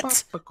see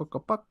it,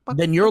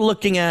 then you're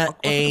looking at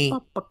a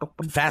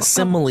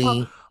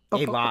facsimile. A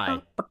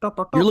lie.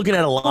 You're looking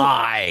at a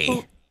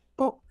lie.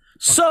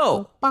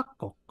 So,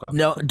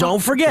 no,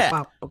 don't forget,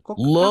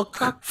 look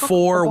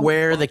for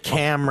where the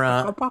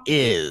camera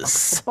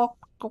is.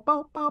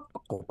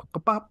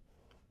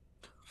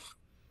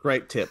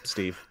 Great tip,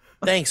 Steve.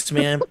 Thanks,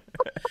 man.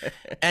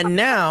 And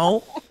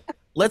now,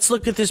 let's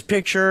look at this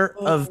picture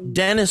of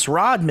Dennis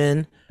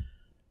Rodman,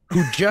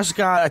 who just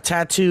got a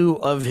tattoo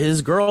of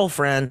his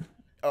girlfriend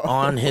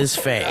on his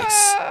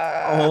face.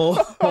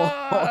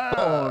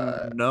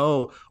 Oh,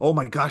 no. Oh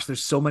my gosh,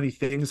 there's so many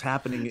things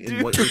happening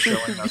in what you're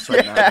showing us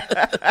right now.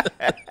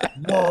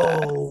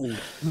 Whoa.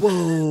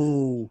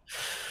 Whoa.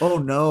 Oh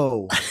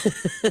no.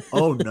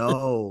 Oh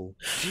no.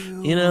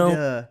 Dude, You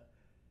know,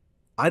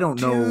 I don't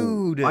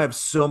know. Dude. I have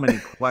so many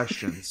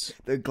questions.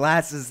 the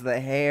glasses, the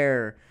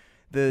hair,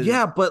 the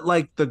Yeah, but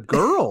like the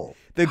girl.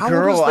 the How old is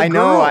girl. the I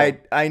know. girl?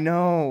 I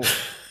know.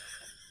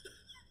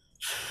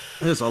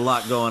 There's a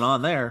lot going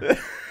on there.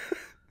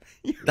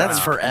 that's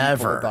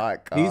forever.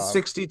 He's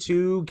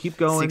 62. Keep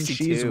going.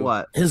 62. She's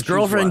what? His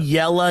girlfriend, She's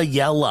Yella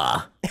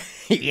Yella.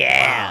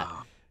 Yeah. what? Wow.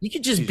 You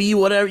can just be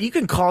whatever. You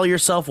can call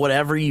yourself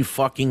whatever you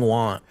fucking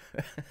want.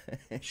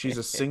 She's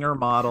a singer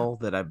model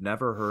that I've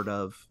never heard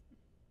of,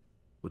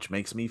 which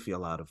makes me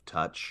feel out of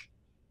touch.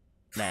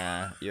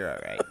 Nah, you're all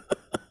right.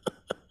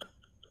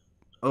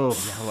 Oh,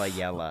 Yella,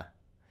 yella.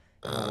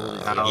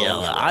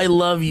 Yella. I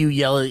love you,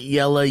 Yella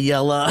Yella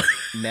Yella.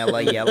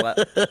 Nella, yella.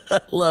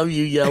 Love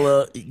you,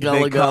 Yella Gullah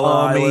they Gullah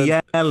call me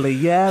Island.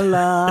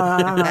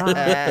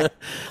 Yella.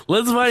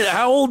 Let's find.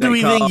 How old do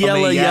we think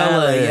Yella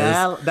Yella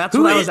is? That's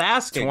Who what I is- was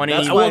asking. 20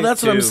 That's Well, why.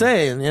 that's what I'm 22.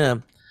 saying. Yeah.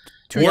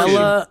 22.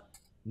 Yella.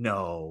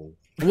 No.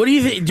 What do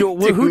you think? Who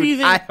do you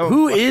Dude, I think? don't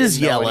Who fucking is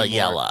know Yella anymore.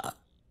 Yella?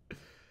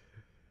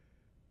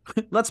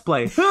 Let's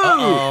play. Who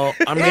Uh-oh.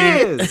 I'm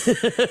reading. is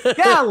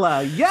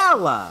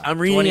Yella? I'm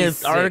reading an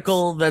 26.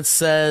 article that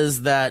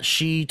says that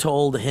she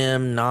told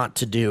him not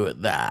to do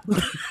that.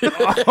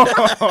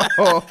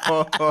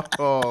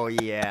 Oh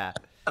yeah.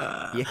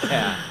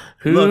 Yeah.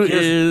 Who Look,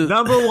 here's is?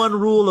 number one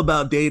rule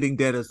about dating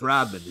Dennis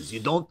Rodman is you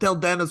don't tell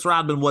Dennis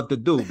Rodman what to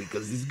do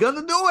because he's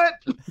gonna do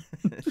it.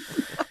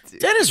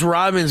 Dennis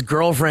Rodman's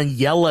girlfriend,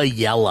 Yella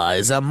Yella,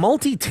 is a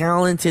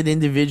multi-talented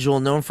individual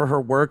known for her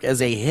work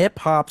as a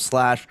hip-hop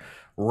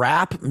 /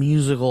 rap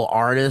musical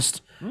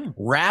artist,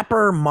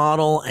 rapper,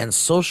 model, and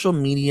social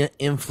media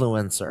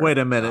influencer. Wait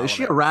a minute, is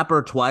she a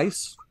rapper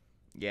twice?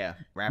 Yeah.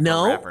 Rapper,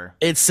 no, rapper.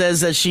 it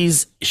says that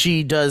she's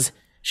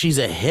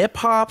a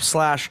hip-hop /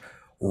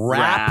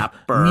 rap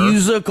Rapper.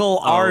 musical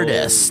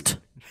artist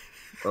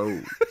Oh,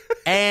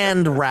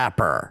 and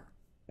rapper.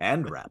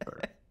 and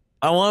rapper.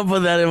 I want to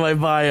put that in my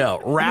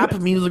bio. Rap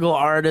musical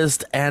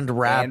artist and And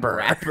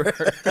rapper.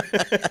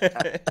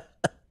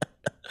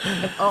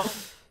 Oh,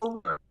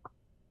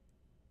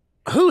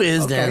 Who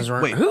is Okay, Dennis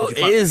Rodman? wait, Who did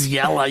you find- is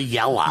Yella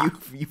Yella?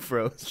 you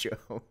froze,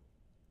 Joe.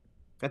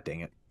 God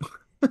dang it.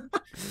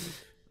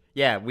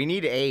 Yeah, we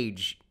need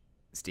age,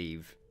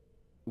 Steve.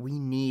 We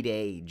need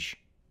age.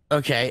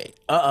 Okay.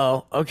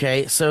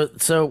 Okay. So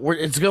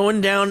it's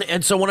going down,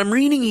 and so what I'm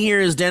reading here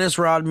is Dennis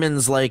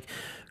Rodman's like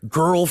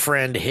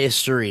girlfriend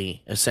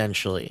history,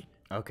 essentially.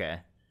 Okay.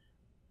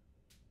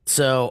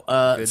 So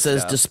Good it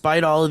says stuff.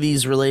 despite all of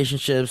these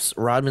relationships,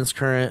 Rodman's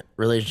current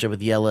relationship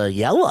with Yella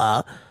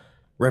Yella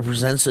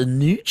represents a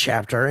new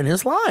chapter in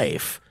his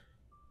life.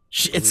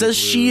 It says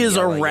she is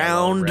yellow, yellow,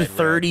 around red, red.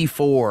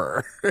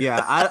 34.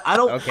 Yeah, I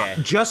don't. Okay.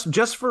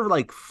 Just for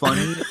like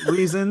funny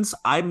reasons,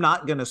 I'm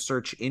not gonna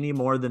search any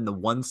more than the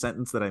one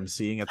sentence that I'm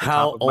seeing at the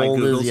How top of my old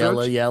Google is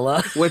Yella search,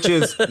 Yella? which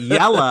is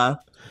Yella,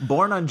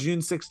 born on June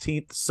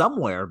 16th,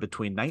 somewhere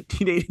between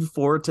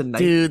 1984 to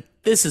 19. Dude,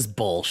 this is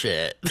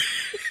bullshit.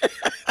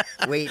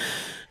 Wait.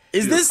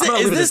 Is Dude, this I'm gonna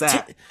is leave it this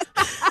at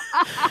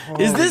that.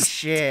 Is Holy this-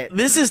 shit?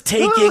 this is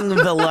taking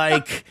the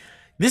like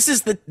this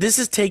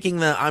is taking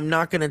the I'm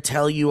not going to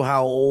tell you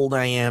how old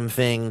I am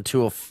thing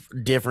to a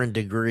different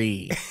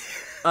degree.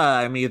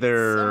 I'm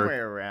either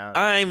Somewhere around.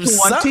 I'm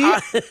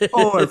 20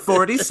 or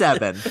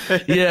 47.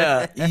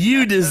 Yeah,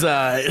 you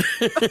decide.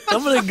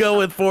 I'm gonna go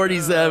with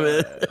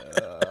 47.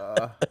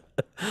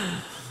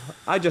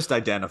 I just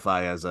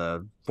identify as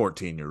a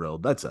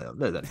 14-year-old. That's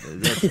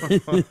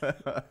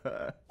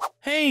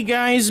Hey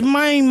guys,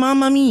 my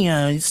mamma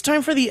mia. It's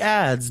time for the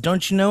ads.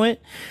 Don't you know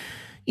it?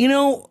 You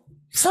know,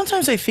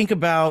 sometimes I think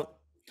about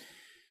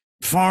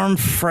farm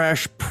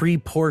fresh,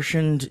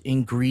 pre-portioned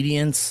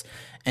ingredients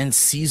and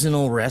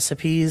seasonal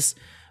recipes,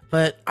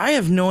 but I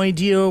have no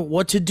idea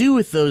what to do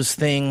with those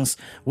things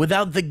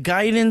without the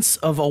guidance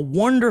of a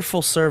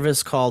wonderful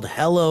service called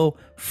Hello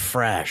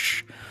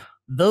Fresh.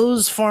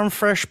 Those farm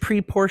fresh,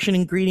 pre-portioned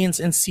ingredients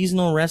and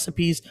seasonal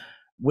recipes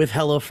with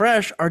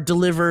HelloFresh are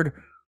delivered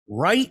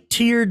right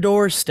to your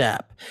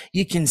doorstep.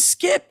 You can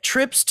skip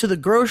trips to the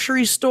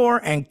grocery store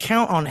and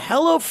count on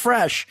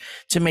HelloFresh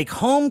to make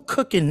home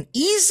cooking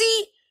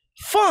easy,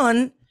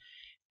 fun,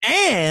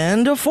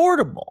 and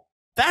affordable.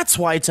 That's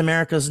why it's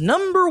America's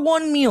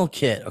 #1 meal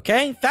kit,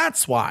 okay?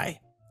 That's why.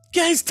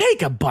 Guys,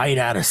 take a bite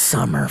out of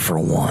summer for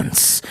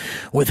once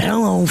with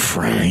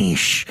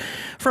HelloFresh.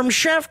 From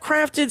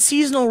chef-crafted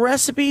seasonal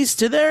recipes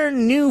to their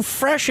new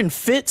fresh and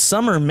fit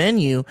summer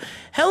menu,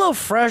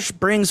 HelloFresh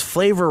brings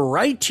flavor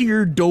right to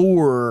your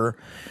door.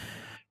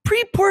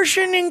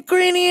 Pre-portioned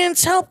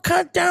ingredients help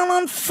cut down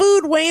on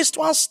food waste,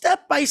 while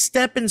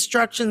step-by-step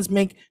instructions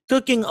make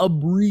cooking a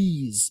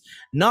breeze,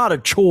 not a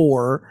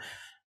chore.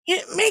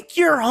 Make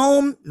your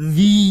home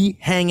the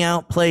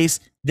hangout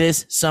place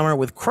this summer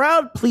with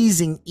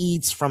crowd-pleasing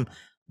eats from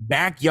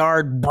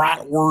backyard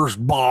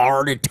bratwurst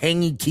bar to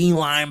tangy key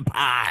lime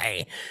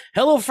pie.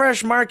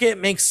 HelloFresh Market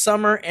makes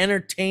summer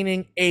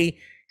entertaining a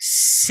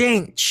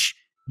cinch,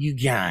 you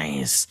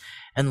guys.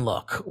 And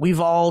look, we've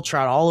all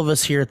tried, all of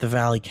us here at the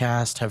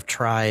Valleycast have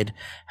tried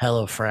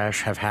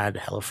HelloFresh, have had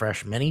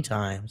HelloFresh many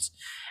times,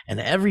 and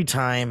every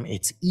time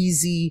it's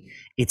easy,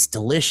 it's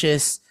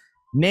delicious.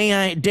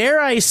 Dare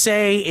I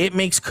say, it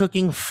makes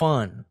cooking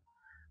fun.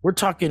 We're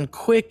talking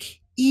quick,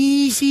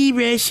 easy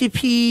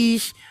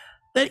recipes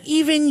that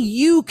even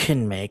you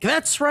can make.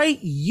 That's right,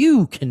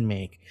 you can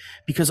make,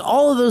 because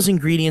all of those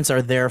ingredients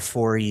are there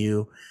for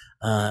you,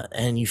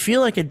 and you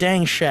feel like a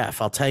dang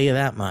chef, I'll tell you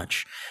that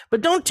much.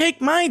 But don't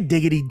take my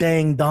diggity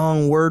dang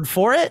dong word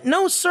for it.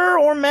 No, sir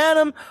or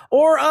madam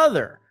or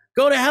other.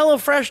 Go to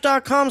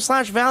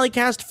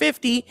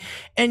HelloFresh.com/Valleycast50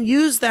 and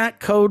use that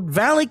code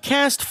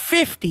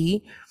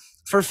Valleycast50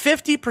 for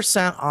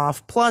 50%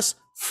 off plus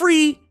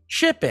free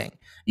shipping.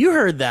 You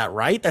heard that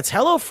right. That's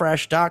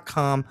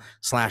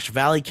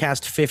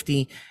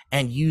HelloFresh.com/Valleycast50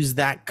 and use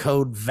that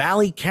code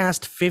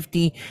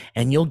Valleycast50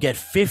 and you'll get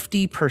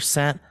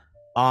 50%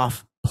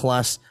 off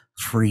plus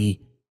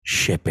free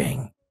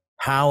shipping.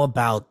 How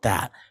about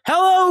that?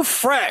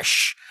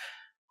 HelloFresh,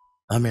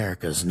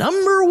 America's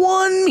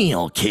 #1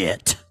 meal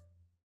kit.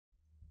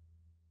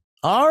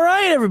 All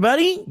right,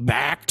 everybody,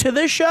 back to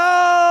the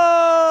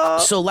show.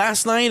 So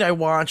last night I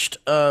watched,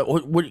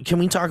 can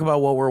we talk about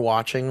what we're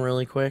watching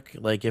really quick?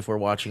 Like if we're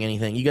watching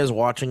anything. You guys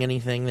watching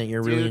anything that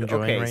you're really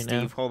enjoying right now?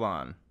 Steve, hold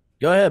on.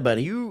 Go ahead,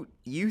 buddy. You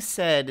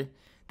said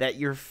that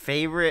your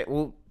favorite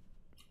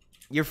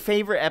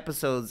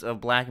episodes of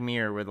Black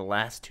Mirror were the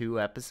last 2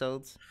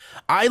 episodes?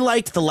 I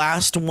liked the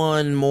last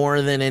one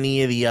more than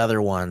any of the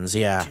other ones,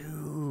 yeah.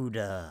 Dude.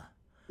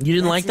 You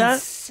didn't like that?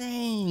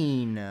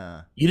 Insane.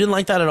 You didn't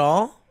like that at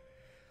all?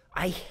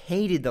 I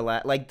hated the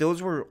last. Like,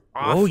 those were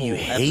awful. Oh, you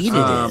hated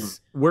episodes. it.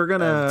 We're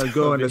gonna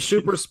go into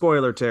super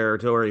spoiler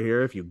territory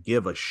here, if you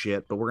give a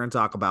shit. But we're gonna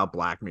talk about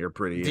Black Mirror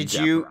pretty. Did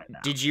in-depth you right now.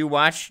 Did you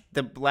watch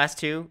the last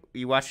 2?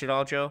 You watched it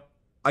all, Joe?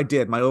 I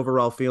did. My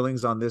overall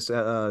feelings on this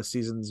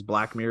season's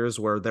Black Mirrors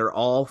were they're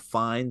all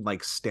fine,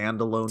 like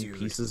standalone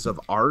pieces of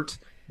art,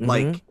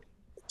 like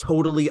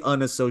totally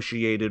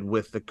unassociated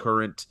with the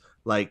current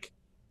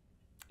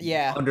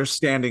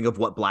understanding of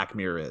what Black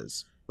Mirror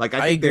is. Like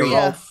I think they're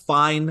all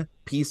fine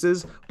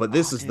pieces, but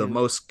this is the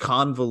most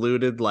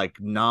convoluted,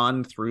 like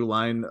non-through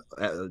line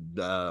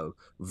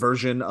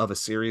version of a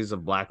series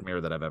of Black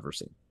Mirror that I've ever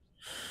seen.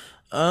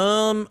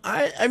 I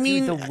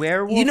mean, Dude, the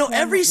werewolf. you know,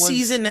 every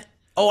season.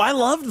 Oh, I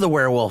loved the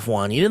werewolf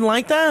one. You didn't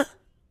like that?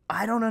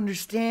 I don't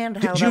understand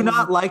how. Did you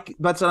not like?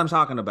 That's what I'm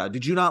talking about.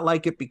 Did you not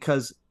like it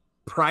because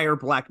prior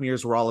Black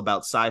Mirrors were all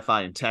about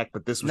sci-fi and tech,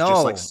 but this was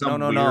just like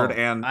some weird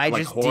and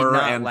like horror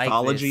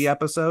anthology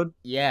episode?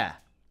 Yeah.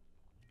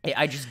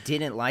 I just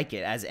didn't like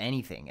it as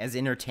anything, as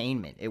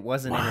entertainment. It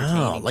wasn't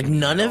entertaining. Like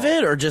none of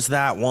it, or just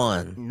that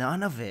one?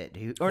 None of it,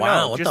 dude. Or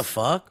wow, no, what the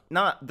fuck?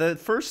 Not the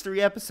first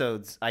 3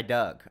 episodes. I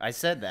dug. I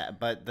said that,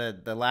 but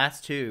the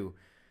last 2,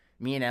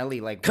 me and Ellie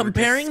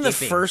comparing the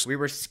first. We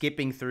were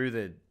skipping through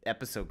the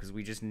episode because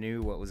we just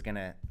knew what was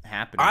gonna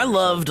happen. I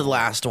loved the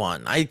last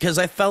one. Because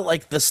I felt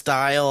like the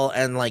style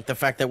and like the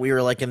fact that we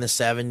were like in the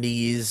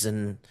 70s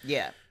and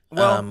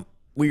well,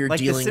 we were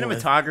like dealing the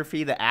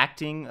cinematography, the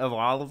acting of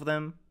all of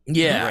them.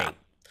 Yeah. Great.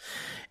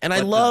 And I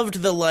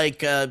loved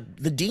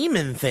the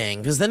demon thing,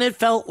 because then it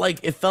felt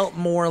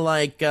more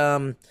like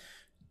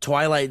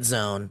Twilight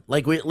Zone.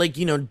 Like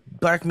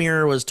Black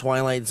Mirror was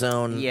Twilight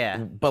Zone, Yeah.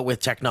 but with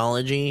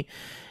technology.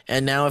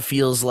 And now it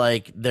feels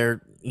like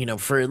they're,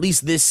 for at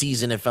least this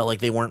season, it felt like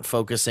they weren't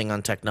focusing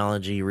on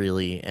technology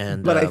really.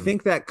 And But I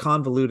think that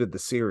convoluted the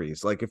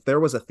series. Like if there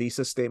was a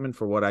thesis statement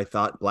for what I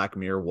thought Black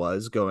Mirror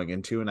was going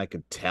into, and I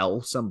could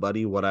tell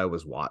somebody what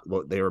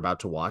what they were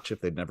about to watch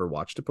if they'd never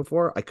watched it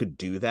before, I could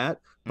do that.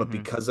 But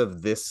because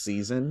of this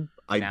season,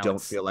 I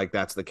don't feel like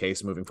that's the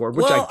case moving forward,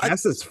 which I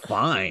guess is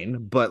fine.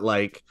 But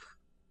like,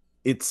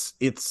 it's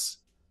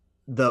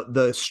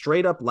the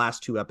straight up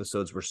last 2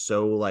 episodes were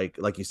so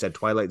like you said,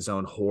 Twilight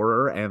Zone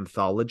horror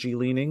anthology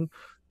leaning,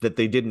 that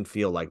they didn't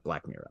feel like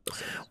Black Mirror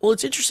episodes. Well,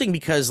 it's interesting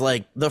because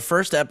like the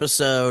first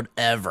episode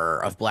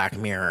ever of Black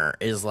Mirror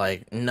is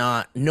like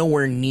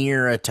nowhere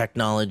near a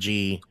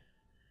technology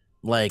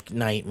like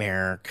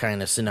nightmare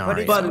kind of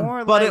scenario.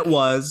 But it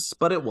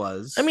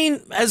was. I mean,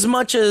 as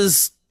much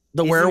as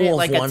the Isn't werewolf it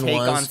like one a take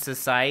was on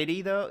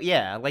society though?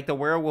 Yeah, like the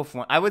werewolf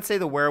one. I would say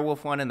the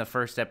werewolf one and the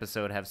first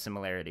episode have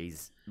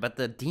similarities, but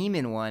the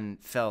demon one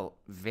felt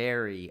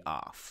very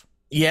off.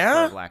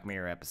 Yeah, for a Black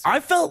Mirror episode.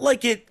 I felt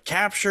like it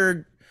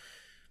captured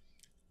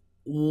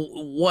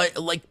what,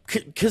 like,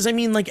 because I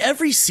mean, like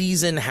every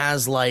season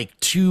has like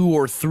 2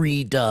 or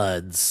 3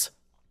 duds.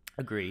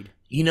 Agreed.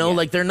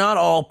 Like they're not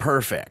all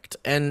perfect,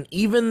 and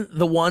even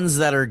the ones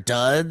that are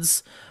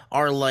duds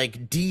are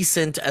like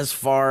decent as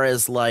far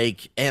as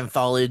like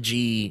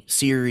anthology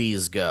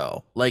series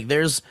go. Like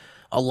there's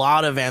a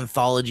lot of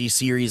anthology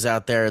series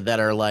out there that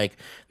are like,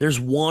 there's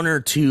 1 or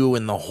 2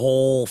 in the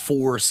whole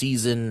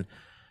 4-season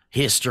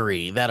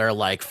history that are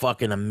like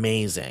fucking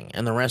amazing,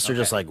 and the rest are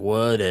just like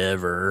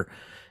whatever.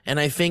 And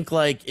I think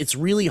like it's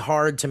really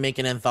hard to make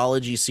an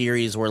anthology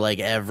series where like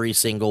every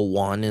single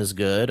one is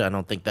good. I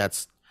don't think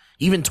that's,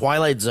 even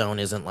Twilight Zone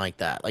isn't like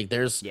that. Like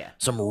there's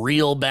some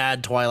real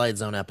bad Twilight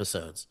Zone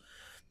episodes.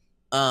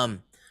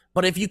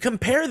 But if you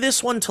compare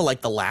this one to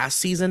like the last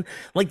season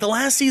with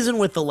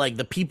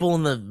the people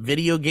in the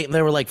video game,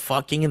 they were like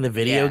fucking in the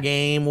video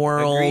game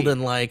world. Agreed.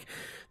 And like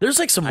there's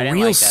like some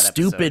real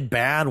stupid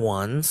bad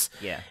ones.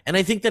 Yeah. And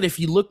I think that if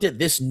you looked at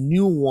this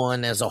new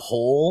one as a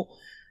whole,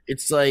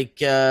 it's like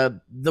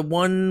the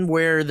one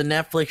where the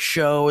Netflix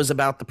show is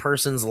about the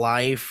person's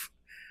life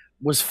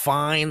was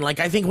fine. Like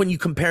I think when you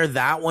compare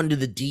that one to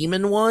the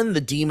demon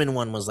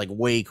one was like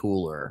way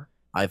cooler,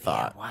 I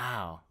thought. Yeah,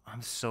 wow.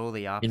 I'm so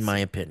the opposite. In my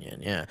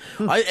opinion, yeah.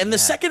 And the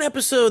second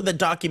episode, the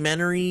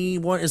documentary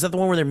one, is that the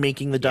one where they're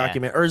making the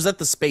document, or is that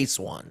the space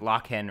one?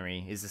 Lock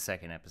Henry is the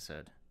second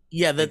episode.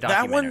 Yeah,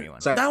 that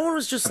one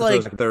was just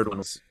like, the third one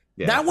was,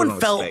 that one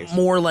felt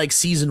more like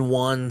season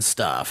 1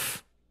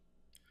 stuff.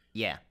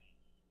 Yeah.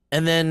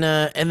 And then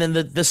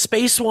the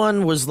space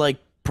one was like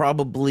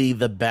probably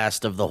the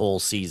best of the whole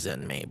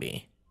season,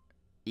 maybe.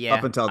 Yeah.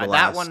 Up until the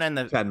last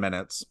 10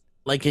 minutes.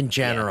 Like in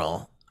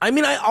general. I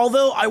mean,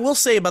 although I will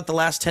say about the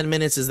last 10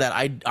 minutes is that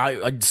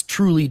I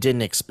truly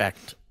didn't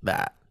expect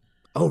that.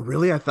 Oh,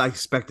 really? I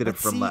expected it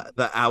from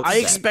the outset. I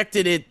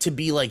expected it to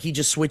be like he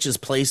just switches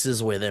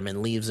places with him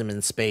and leaves him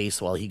in space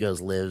while he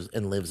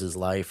lives his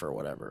life or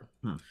whatever.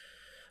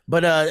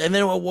 But and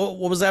then what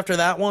was after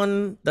that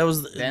one? That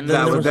was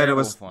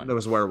it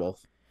was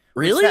werewolf.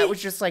 Really? That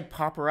was just like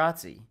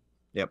paparazzi.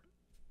 Yep.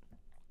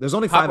 There's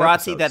only 5 paparazzi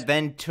episodes. that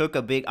then took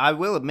a big. I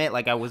will admit,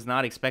 like I was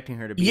not expecting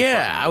her to be.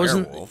 Yeah, I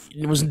werewolf.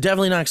 was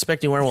definitely not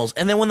expecting werewolves.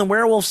 And then when the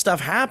werewolf stuff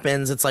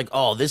happens, it's like,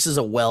 oh, this is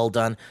a well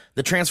done.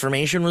 The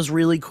transformation was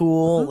really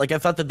cool. Like I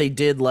thought that they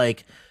did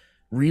like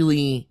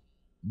really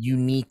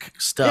unique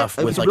stuff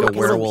with like a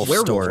werewolf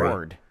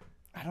story.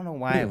 I don't know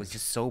why I was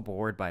just so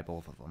bored by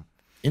both of them.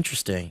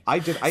 Interesting. I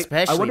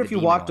wonder if you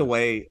walked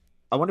away.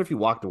 I wonder if you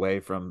walked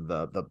away from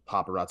the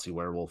paparazzi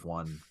werewolf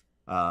one.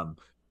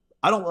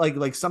 I don't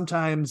like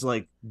sometimes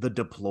like the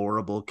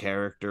deplorable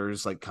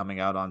characters like coming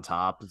out on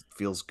top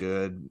feels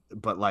good,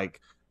 but like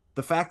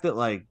the fact that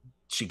like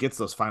she gets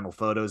those final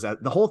photos,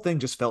 the whole thing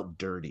just felt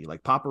dirty.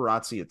 Like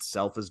paparazzi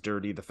itself is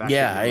dirty. The fact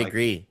that I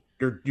agree.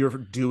 You're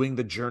doing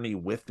the journey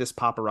with this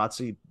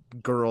paparazzi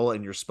girl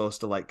and you're supposed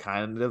to like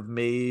kind of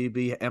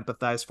maybe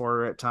empathize for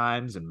her at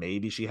times, and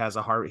maybe she has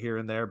a heart here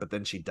and there, but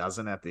then she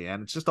doesn't at the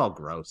end. It's just all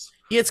gross.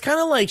 Yeah, it's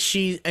kind of like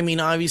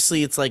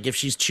obviously it's like if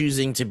she's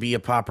choosing to be a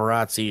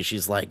paparazzi,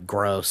 she's like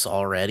gross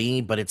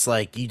already, but it's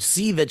like you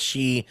see that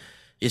she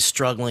is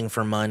struggling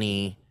for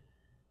money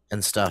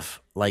and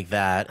stuff like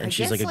that, and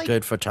she's like a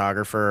good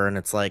photographer, and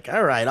it's like,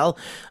 all right,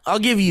 I'll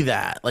give you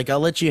that. Like I'll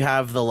let you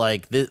have the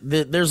like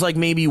there's like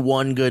maybe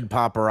one good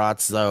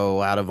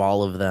paparazzo out of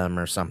all of them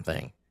or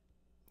something.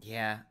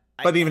 Yeah.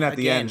 But even at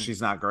the end,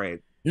 she's not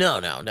great. No,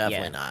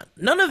 definitely not.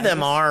 None of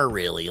them are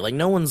really. Like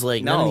no one's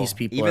like none of these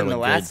people even are like the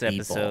last good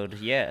episode,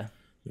 people.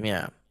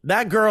 Yeah.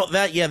 That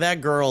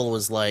girl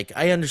was like,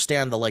 I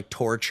understand the like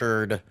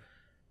tortured,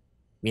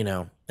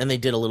 and they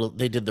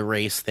did the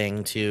race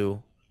thing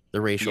too,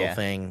 the racial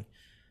thing.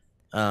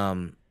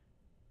 I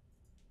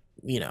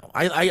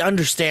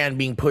understand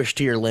being pushed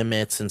to your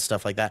limits and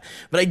stuff like that,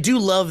 but I do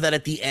love that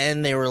at the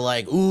end they were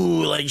like,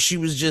 ooh, like it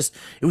was just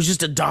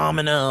a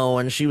domino,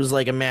 and she was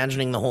like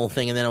imagining the whole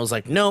thing, and then I was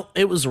like, no,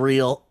 it was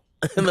real.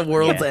 and the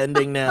world's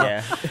ending now.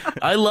 Yeah.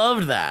 I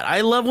loved that.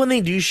 I love when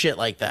they do shit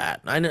like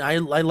that. I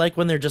like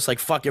when they're just like,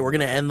 fuck it, we're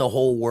gonna end the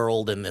whole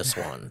world in this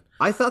one.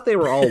 I thought they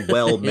were all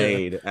well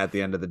made at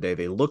the end of the day.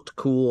 They looked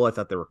cool. I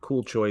thought they were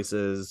cool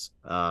choices.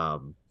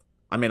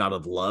 I may not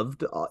have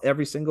loved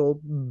every single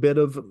bit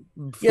of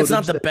Yeah, it's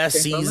not the footage that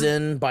best came from it,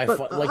 season by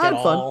but like I at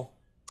had fun. all.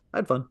 I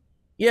had fun.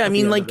 Yeah, I At the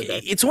mean, end of like the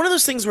day. it's one of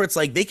those things where it's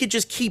like they could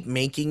just keep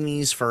making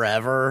these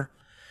forever,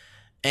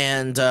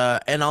 and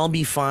I'll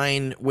be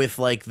fine with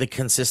like the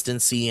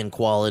consistency and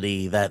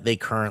quality that they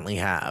currently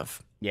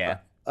have. Yeah.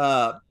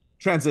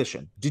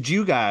 Transition. Did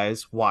you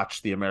guys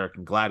watch the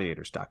American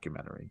Gladiators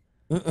documentary?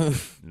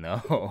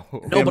 No.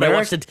 No, but I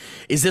watched it.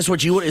 Is this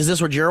what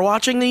you're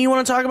watching that you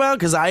want to talk about?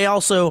 Because I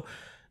also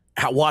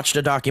watched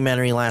a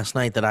documentary last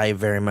night that I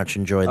very much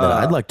enjoyed that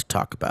I'd like to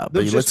talk about.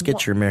 But let's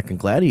get your American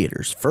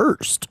Gladiators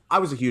first. I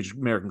was a huge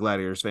American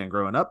Gladiators fan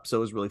growing up, so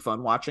it was really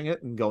fun watching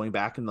it and going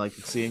back and like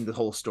seeing the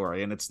whole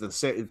story. And it's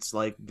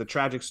like the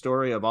tragic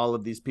story of all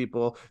of these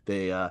people.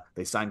 They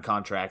sign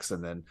contracts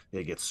and then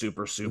they get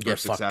super Get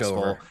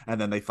successful, and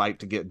then they fight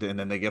to get, and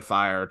then they get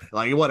fired.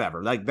 Like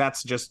whatever. Like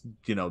that's just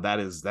that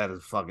is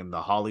fucking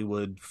the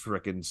Hollywood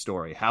freaking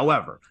story.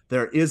 However,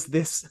 there is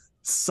this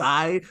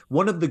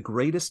one of the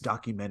greatest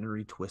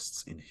documentary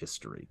twists in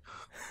history.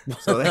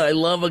 So I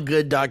love a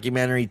good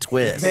documentary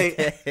twist.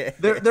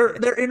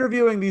 they're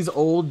interviewing these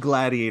old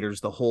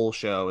gladiators the whole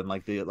show, and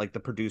like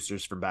the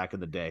producers from back in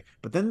the day,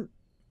 but then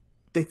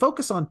they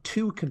focus on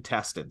two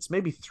contestants,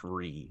 maybe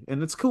three,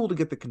 and it's cool to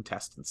get the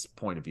contestants'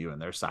 point of view and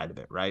their side of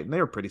it, right? And they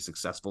were pretty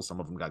successful. Some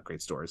of them got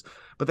great stories,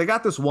 but they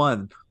got this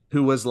one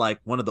who was like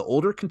one of the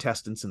older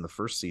contestants in the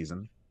first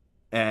season,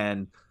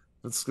 and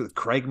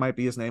Craig might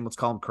be his name. Let's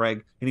call him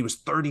Craig. And he was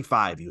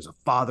 35. He was a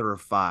father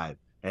of 5.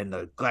 And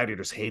the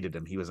gladiators hated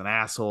him. He was an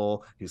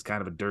asshole. He was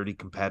kind of a dirty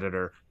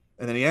competitor.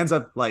 And then he ends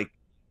up like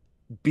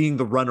being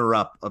the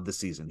runner-up of the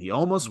season. He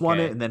almost won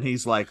it. And then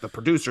he's like, the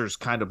producers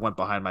kind of went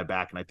behind my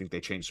back, and I think they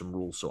changed some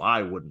rules so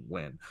I wouldn't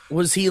win.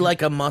 Was he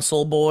like a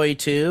muscle boy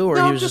too, or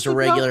he was just a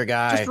regular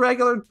guy? Just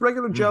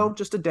regular Joe,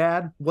 just a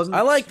dad.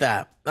 I like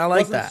that.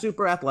 Wasn't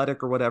super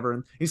athletic or whatever.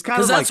 And he's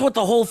kind of because that's what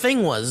the whole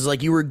thing was. Is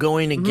like you were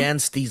going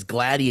against these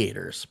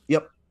gladiators.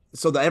 Yep.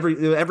 So the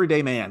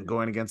everyday man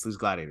going against these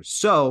gladiators.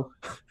 So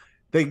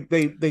they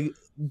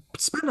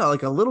spend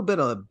like a little bit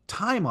of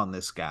time on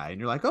this guy, and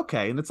you're like,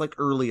 okay, and it's like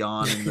early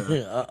on in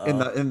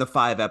the in the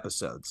 5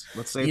 episodes.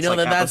 Let's say it's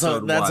that's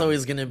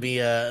always going to be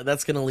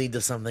that's going to lead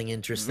to something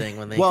interesting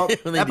when they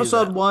when they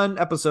episode 1,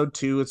 episode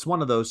 2. It's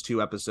one of those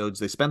 2 episodes.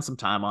 They spend some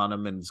time on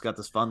him, and it's got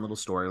this fun little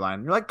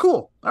storyline. You're like,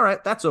 cool, all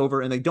right, that's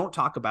over, and they don't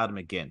talk about him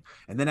again.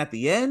 And then at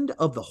the end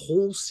of the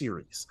whole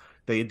series,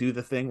 they do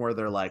the thing where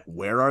they're like,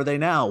 where are they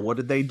now? What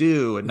did they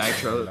do? And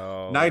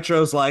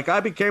Nitro's like, I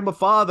became a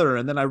father,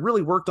 and then I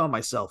really worked on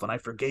myself, and I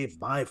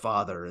forgave my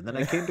father, and then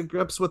I came to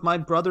grips with my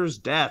brother's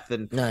death,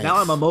 and now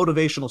I'm a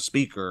motivational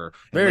speaker.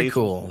 Very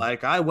cool.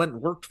 Like I went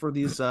and worked for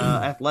these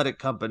athletic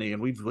company,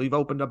 and we've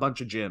opened a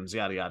bunch of gyms,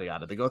 yada yada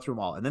yada. They go through them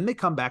all, and then they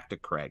come back to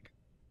Craig,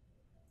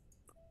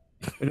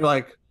 and you're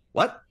like,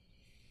 what?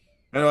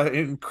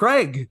 And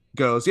Craig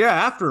goes, yeah,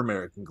 after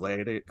American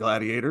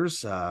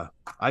Gladiators,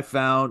 I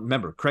found,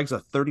 remember, Craig's a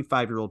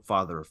 35-year-old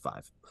father of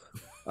 5,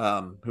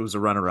 who was a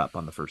runner-up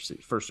on the first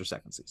or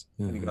second season.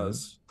 And he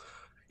goes,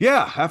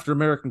 yeah, after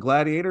American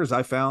Gladiators,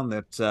 I found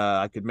that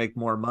I could make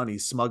more money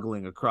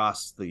smuggling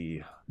across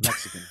the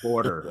Mexican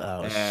border.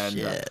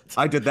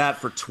 I did that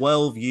for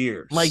 12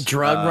 years. Like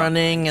drug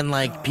running and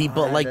like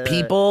people,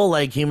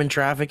 like human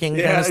trafficking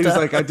kind of stuff. He's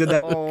like, I did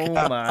that.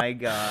 Oh my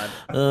God.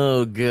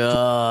 Oh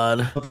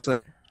God.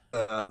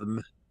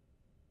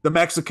 The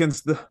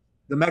Mexicans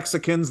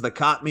that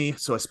caught me.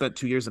 So I spent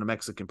 2 years in a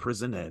Mexican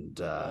prison, and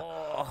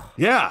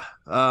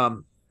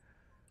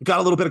got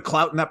a little bit of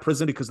clout in that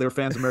prison because they were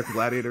fans of American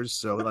Gladiators.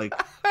 So like,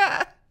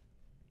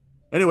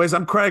 anyways,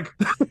 I'm Craig.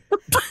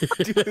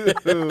 Dude.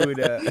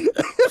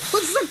 It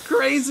was the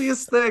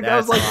craziest thing. I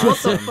was like,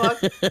 awesome.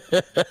 what the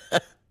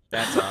fuck?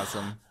 That's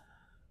awesome.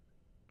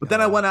 But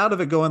then I went out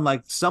of it going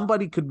like,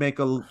 somebody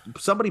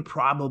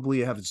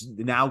probably has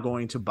now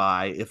going to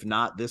buy, if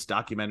not this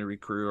documentary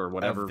crew or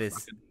whatever,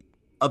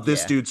 of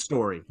this dude's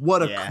story.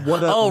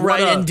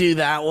 And do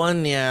that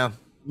one. Yeah.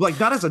 Like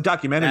not as a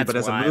documentary, but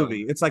as a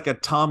movie. It's like a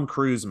Tom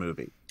Cruise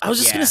movie. I was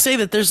just going to say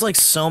that there's like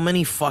so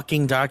many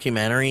fucking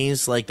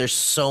documentaries. Like there's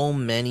so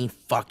many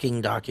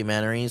fucking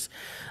documentaries.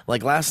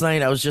 Like last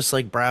night I was just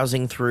like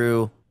browsing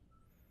through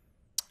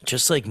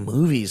just like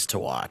movies to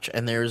watch.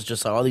 And there's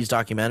just all these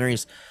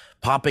documentaries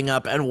popping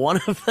up. And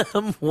one of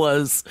them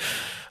was,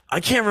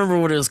 I can't remember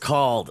what it was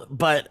called,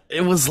 but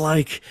it was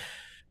like,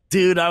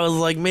 dude, I was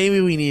like, maybe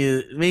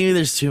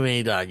there's too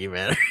many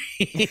documentaries.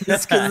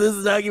 Because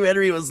this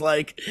documentary was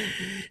like,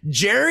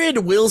 Jared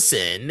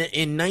Wilson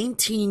in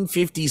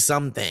 1950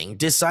 something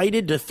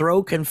decided to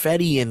throw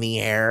confetti in the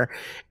air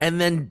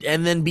and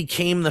then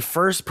became the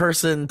first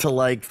person to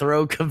like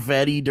throw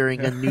confetti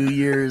during a New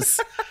Year's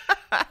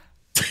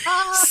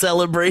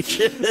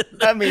celebration.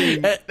 I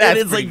mean, And that's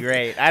it's pretty like,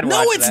 great. I'd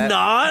no, watch it's that.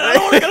 not.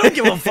 I don't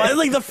give a fuck. It's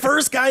like the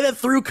first guy that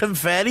threw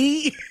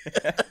confetti.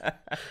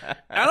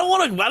 I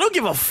don't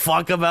give a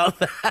fuck about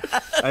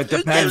that. It Who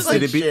depends.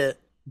 gives a shit?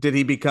 Did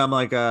he become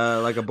like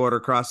a border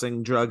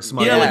crossing drug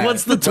smuggler? Yeah, like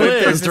what's the What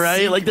if there's twist, a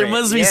right? Like there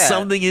secret? must be Yeah.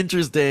 something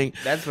interesting.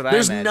 That's what I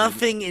There's imagine.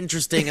 nothing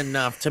interesting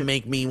enough to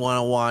make me want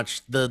to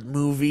watch the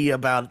movie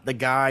about the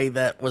guy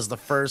that was the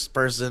first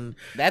person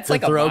That's to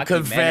like a throw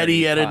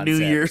confetti at a New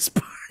concept. Year's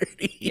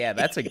party. Yeah,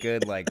 that's a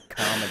good like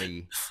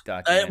comedy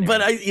documentary.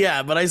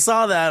 But I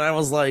saw that and I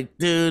was like,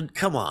 dude,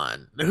 come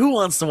on. Who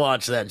wants to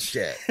watch that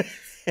shit?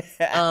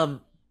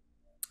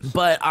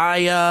 But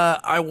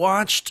I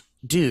watched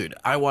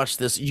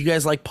this. You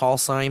guys like Paul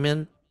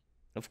Simon?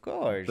 Of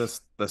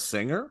course. The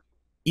singer?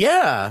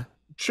 Yeah.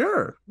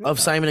 Sure. Of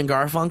Simon and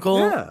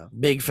Garfunkel. Yeah.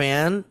 Big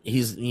fan.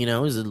 He's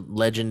a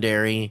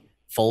legendary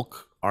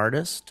folk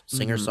artist,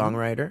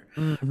 singer-songwriter.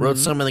 Wrote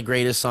some of the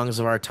greatest songs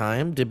of our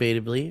time,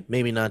 debatably.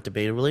 Maybe not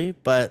debatably,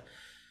 but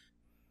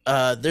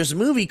there's a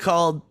movie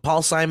called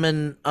Paul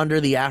Simon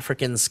Under the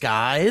African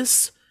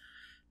Skies.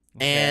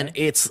 Okay. And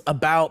it's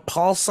about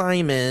Paul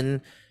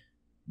Simon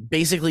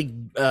basically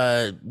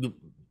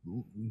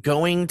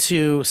going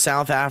to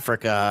South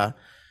Africa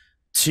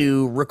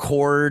to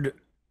record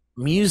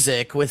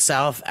music with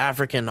South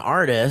African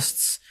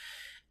artists,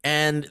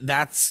 and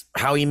that's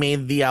how he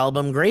made the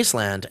album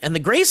Graceland. And the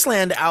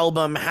Graceland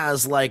album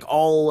has like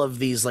all of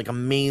these like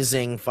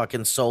amazing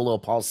fucking solo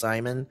Paul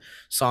Simon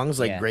songs,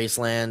 like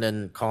Graceland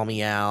and Call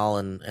Me Al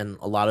and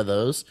a lot of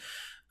those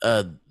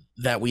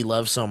that we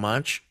love so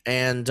much.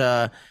 And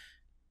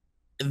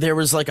there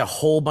was like a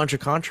whole bunch of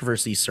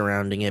controversy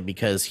surrounding it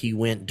because he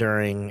went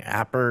during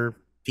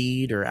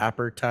apartheid or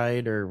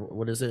apartheid or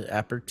what is it?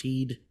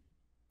 Apartheid?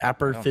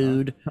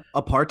 Apartheid?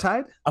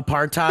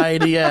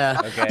 Apartheid?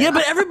 Yeah. Okay. Yeah,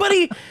 but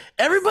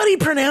everybody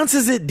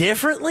pronounces it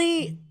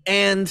differently.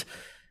 And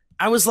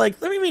I was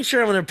like, let me make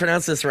sure I'm going to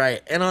pronounce this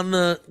right. And on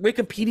the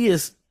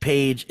Wikipedia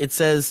page, it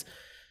says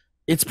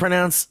it's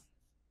pronounced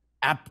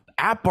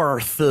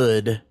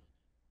apartheid.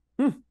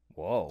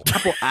 Whoa.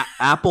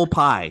 Apple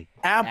pie.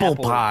 Apple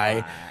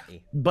pie.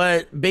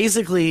 But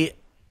basically,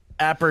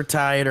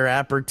 apartheid or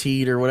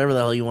apartheid or whatever the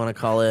hell you want to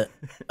call it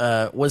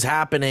was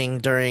happening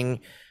during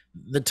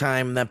the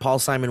time that Paul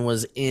Simon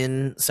was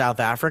in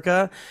South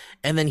Africa.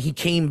 And then he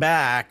came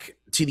back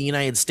to the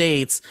United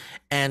States,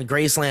 and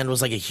Graceland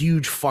was like a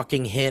huge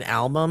fucking hit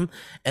album.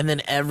 And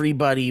then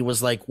everybody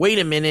was like, wait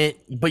a minute,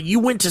 but you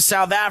went to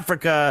South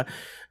Africa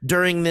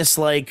during this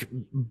like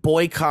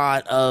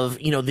boycott of,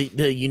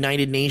 the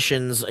United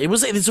Nations.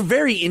 It's a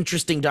very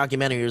interesting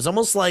documentary. It was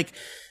almost like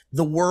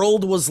the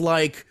world was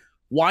like,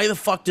 why the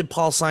fuck did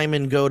Paul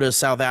Simon go to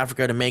South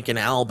Africa to make an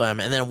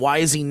album? And then why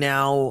is he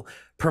now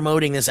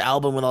promoting this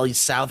album with all these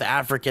South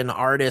African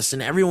artists?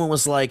 And everyone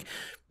was like,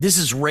 this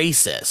is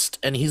racist.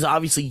 And he's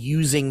obviously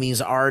using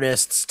these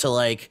artists to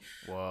like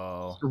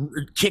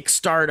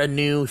kickstart a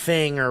new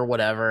thing or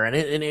whatever.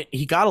 And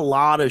he got a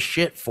lot of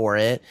shit for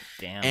it.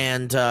 Damn.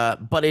 And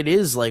but it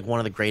is like one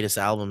of the greatest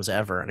albums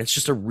ever. And it's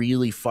just a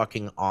really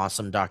fucking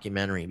awesome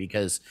documentary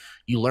because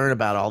you learn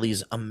about all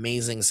these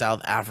amazing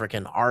South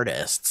African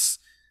artists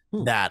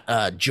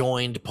that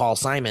joined Paul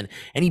Simon.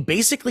 And he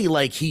basically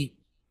he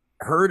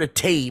heard a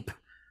tape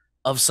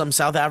of some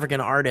South African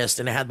artist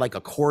and it had like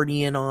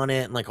accordion on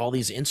it and like all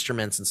these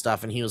instruments and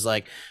stuff. And he was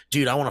like,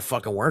 dude, I want to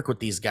fucking work with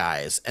these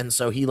guys. And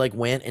so he like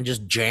went and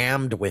just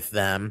jammed with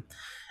them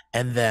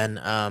and then,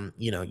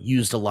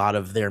 used a lot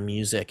of their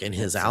music in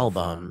his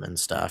album and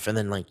stuff. And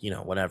then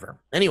whatever.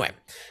 Anyway,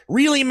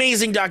 really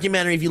amazing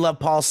documentary if you love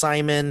Paul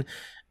Simon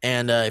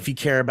and if you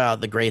care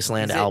about the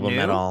Graceland album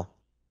at all.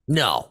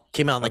 No,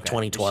 came out in like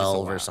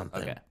 2012 or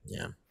something. Okay.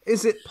 Yeah.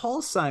 Is it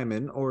Paul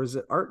Simon or is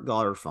it Art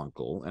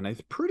Garfunkel? And I'm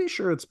pretty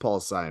sure it's Paul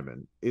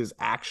Simon is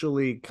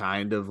actually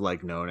kind of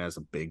like known as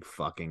a big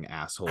fucking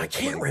asshole. I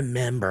can't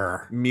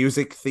remember.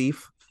 Music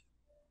thief.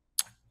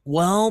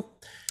 Well,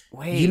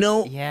 wait,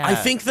 I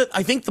think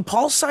the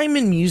Paul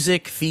Simon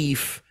music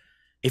thief,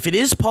 if it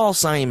is Paul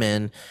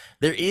Simon,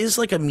 there is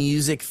like a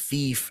music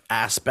thief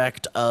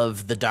aspect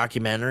of the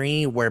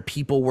documentary where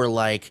people were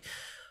like,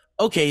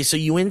 okay, so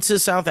you went to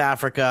South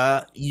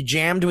Africa, you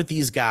jammed with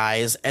these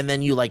guys, and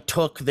then you like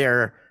took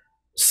their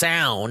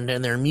sound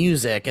and their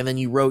music, and then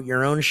you wrote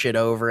your own shit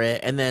over it,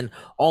 and then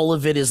all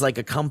of it is like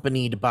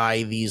accompanied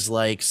by these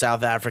like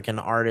South African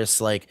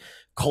artists, like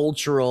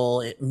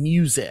cultural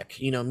music,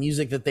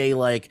 music that they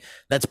like,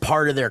 that's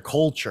part of their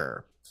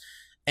culture.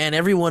 And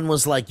everyone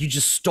was like, you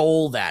just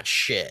stole that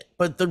shit.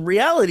 But the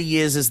reality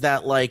is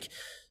that like,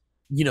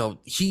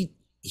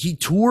 he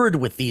toured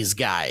with these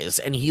guys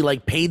and he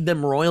like paid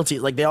them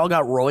royalties. Like they all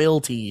got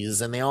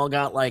royalties and they all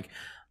got like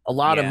a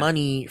lot of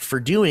money for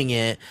doing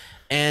it.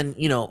 And,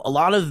 a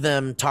lot of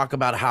them talk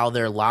about how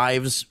their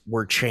lives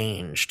were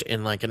changed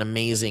in like an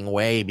amazing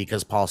way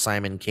because Paul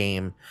Simon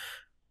came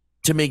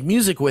to make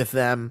music with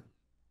them.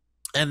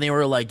 And they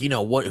were like,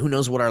 who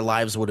knows what our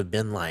lives would have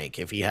been like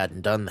if he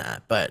hadn't done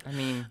that. But I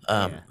mean,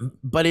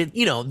 but it,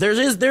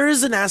 there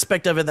is an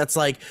aspect of it that's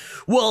like,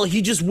 well,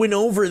 he just went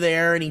over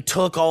there and he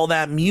took all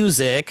that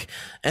music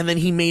and then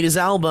he made his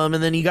album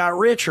and then he got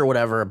rich or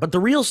whatever. But the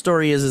real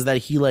story is that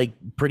he like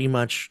pretty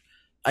much,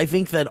 I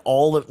think that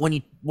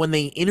when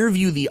they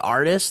interview the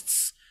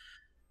artists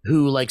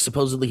who like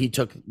supposedly he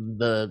took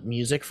the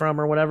music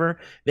from or whatever,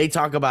 they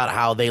talk about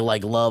how they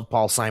like love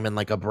Paul Simon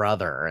like a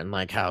brother and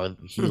like how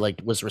he like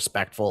was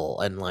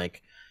respectful and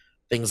like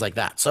things like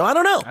that. So I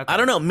don't know. Okay. I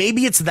don't know.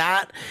 Maybe it's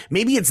that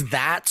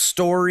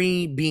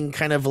story being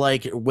kind of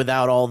like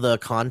without all the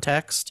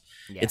context.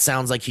 Yeah. It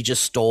sounds like he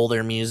just stole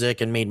their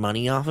music and made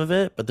money off of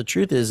it. But the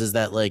truth is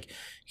that like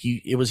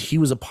he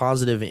was a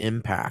positive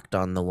impact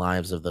on the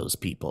lives of those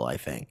people, I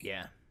think.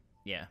 Yeah.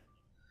 Yeah.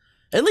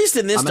 At least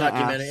in this I'm gonna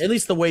documentary, ask- at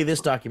least the way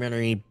this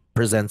documentary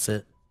presents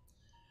it.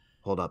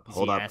 Hold up. Is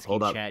he asking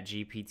Chat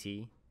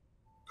GPT?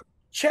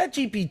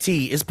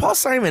 ChatGPT, is Paul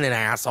Simon an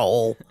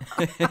asshole?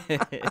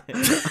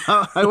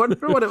 I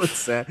wonder what it would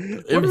say.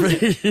 What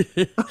is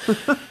it?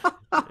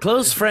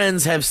 Close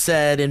friends have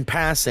said in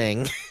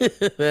passing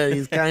that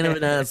he's kind of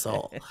an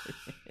asshole.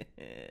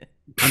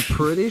 I'm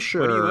pretty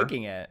sure. What are you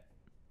looking at?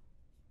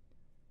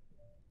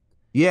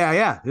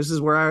 Yeah. This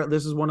is one of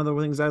the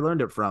things I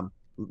learned it from.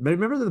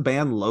 Remember the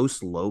band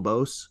Los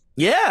Lobos?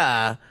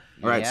 Yeah,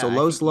 All right, so I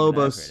Los think even I've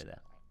Lobos- heard of that.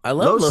 I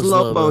love Los Los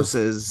Lobos.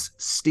 Lobos'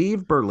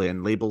 Steve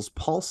Berlin labels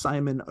Paul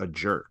Simon a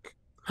jerk.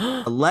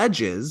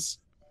 Alleges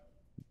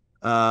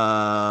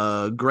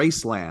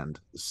Graceland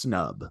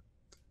snub.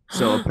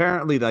 So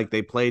apparently like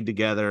they played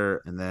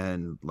together and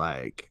then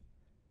like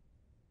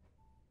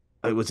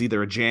it was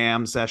either a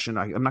jam session.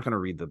 I'm not going to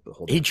read the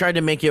whole He tried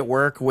to make it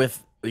work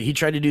with. He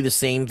tried to do the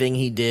same thing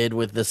he did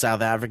with the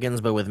South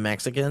Africans, but with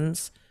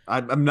Mexicans,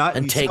 I'm not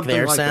and take something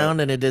their like sound,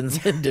 and it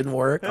didn't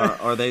work.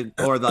 or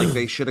like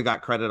they should have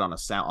got credit on a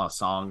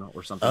song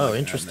or something. Oh, like that, and they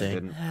interesting.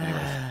 didn't.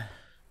 Anyways.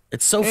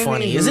 It's so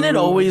funny, isn't it?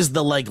 Always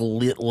the like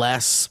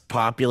less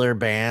popular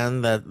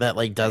band that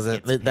like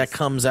doesn't that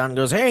comes out and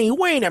goes, "Hey,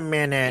 wait a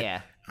minute,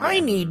 Yeah. I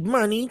need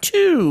money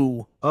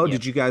too." Oh, Yep.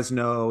 did you guys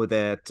know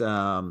that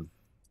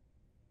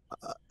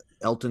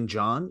Elton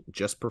John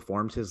just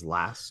performed his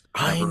last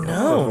I ever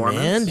know,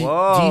 performance? man. Do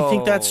you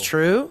think that's Whoa.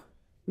 true?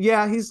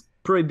 Yeah, he's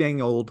pretty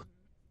dang old,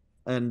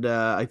 and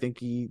I think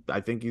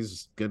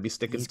he's gonna be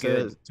sticking He's to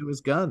good.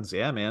 his guns.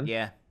 Yeah, man.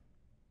 Yeah.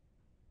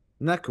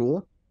 Isn't that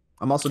cool?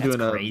 I'm also That's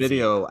doing a crazy.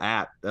 video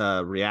at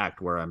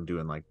React where I'm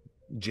doing like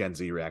Gen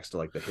Z reacts to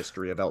like the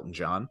history of Elton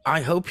John.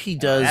 I hope he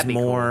does that'd be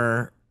cool.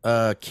 more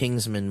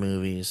Kingsman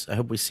movies. I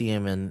hope we see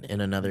him in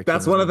another.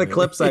 That's one of the Kingsman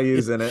clips I movie.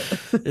 use in it.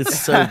 It's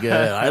so good.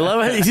 I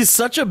love it. He's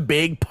such a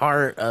big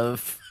part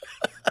of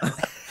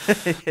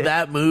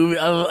that movie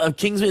of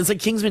Kingsman. It's like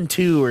Kingsman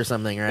 2 or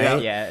something,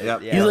 right? Yeah.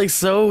 Yep. He's like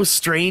so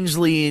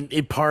strangely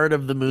a part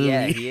of the movie.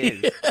 Yeah, he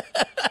is.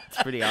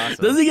 It's pretty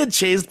awesome. Doesn't he get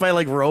chased by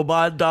like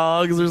robot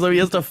dogs or something? He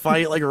has to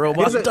fight like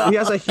robot dogs. He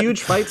has a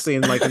huge fight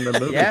scene like in the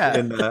movie Yeah.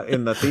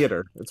 in the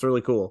theater. It's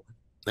really cool.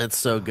 That's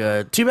so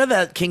good. Too bad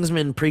that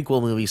Kingsman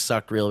prequel movie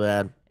sucked real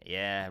bad.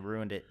 Yeah,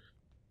 ruined it.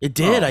 It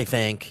did, Oh. I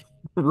think.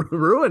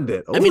 Ruined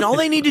it. I mean, all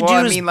they need to Well, do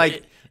I is mean,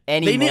 like,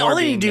 any all more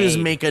they need to do is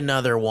being make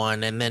another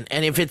one, and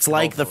if it's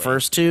like the Hopefully.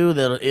 first two,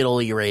 that it'll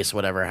erase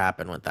whatever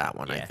happened with that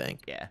one. I Yeah,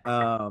 think. Yeah.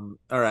 All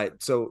right.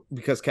 So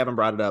because Kevin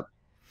brought it up,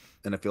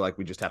 and I feel like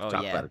we just have to Oh,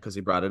 talk yeah. about it because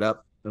he brought it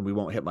up, and we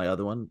won't hit my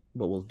other one,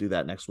 but we'll do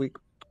that next week,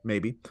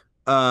 maybe.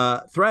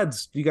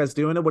 Threads, you guys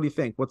doing it? What do you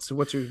think? What's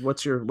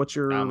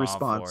your I'm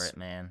response? all for it,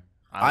 man.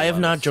 I have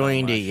love not it so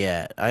joined it much.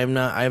 yet. I have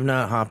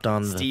not hopped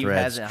on the Steve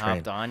Threads hasn't train.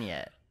 hopped on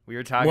yet. We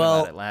were talking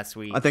Well, about it last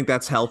week. I think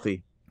that's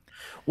healthy.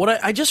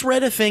 What I just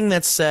read a thing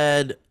that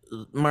said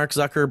Mark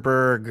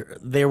Zuckerberg,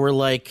 they were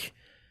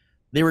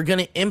going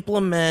to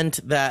implement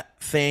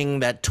that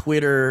thing that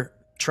Twitter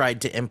tried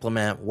to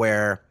implement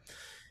where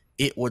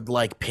it would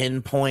like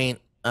pinpoint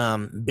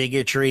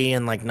bigotry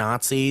and like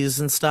Nazis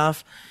and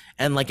stuff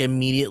and like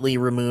immediately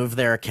remove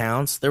their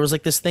accounts. There was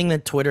like this thing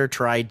that Twitter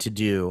tried to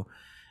do.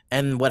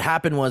 And what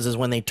happened was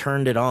when they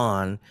turned it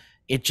on,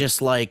 it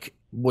just like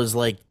was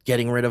like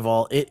getting rid of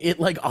all it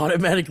like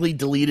automatically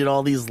deleted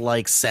all these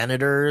like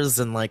senators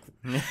and like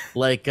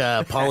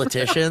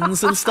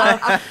politicians and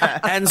stuff.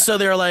 And so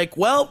they're like,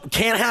 well,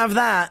 can't have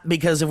that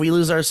because if we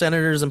lose our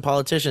senators and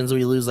politicians,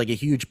 we lose like a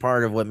huge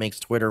part of what makes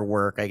Twitter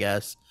work, I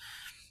guess.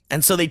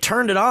 And so they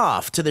turned it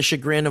off to the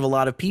chagrin of a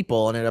lot of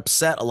people, and it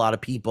upset a lot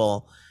of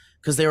people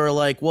because they were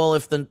like, well,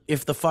 if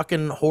the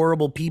fucking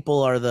horrible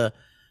people are the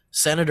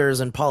senators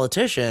and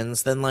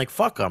politicians, then like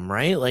fuck them,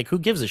 right? Like who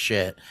gives a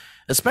shit?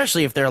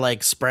 Especially if they're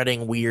like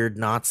spreading weird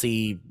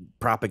Nazi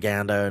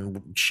propaganda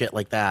and shit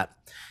like that,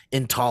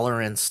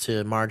 intolerance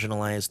to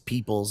marginalized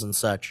peoples and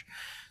such.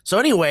 So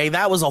anyway,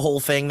 that was a whole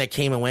thing that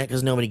came and went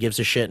because nobody gives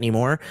a shit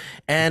anymore.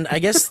 And I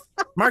guess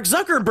Mark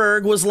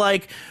Zuckerberg was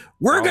like,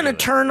 we're going to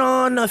turn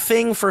on a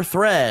thing for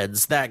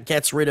Threads that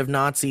gets rid of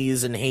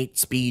Nazis and hate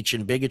speech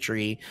and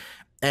bigotry.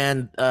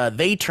 And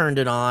they turned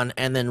it on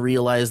and then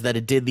realized that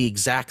it did the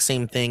exact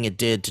same thing it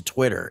did to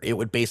Twitter. It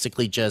would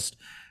basically just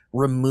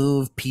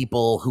remove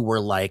people who were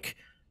like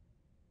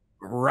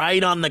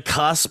right on the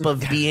cusp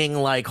of being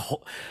like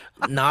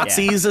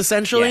Nazis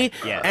essentially.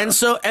 Yeah.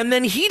 And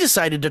then he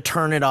decided to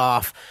turn it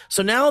off.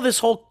 So now this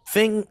whole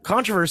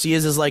controversy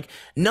is like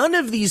none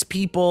of these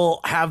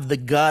people have the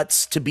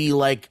guts to be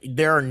like,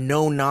 there are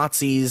no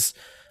Nazis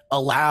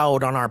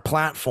allowed on our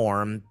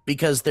platform,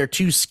 because they're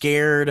too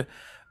scared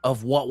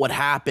of what would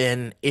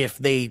happen if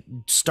they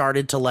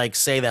started to like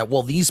say that,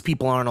 well, these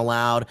people aren't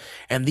allowed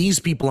and these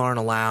people aren't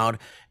allowed.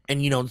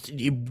 And,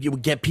 you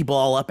would get people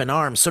all up in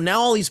arms. So now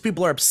all these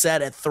people are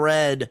upset at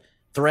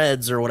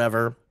threads or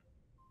whatever,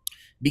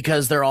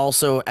 because they're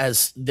also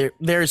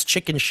they're as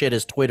chicken shit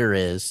as Twitter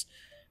is.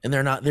 And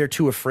they're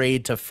too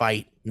afraid to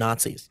fight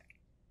Nazis.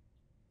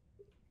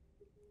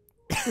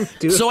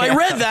 Dude, so I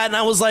read that and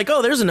I was like,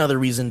 oh, there's another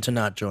reason to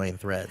not join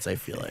threads, I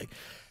feel like.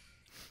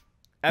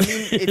 I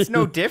mean, it's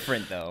no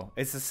different though.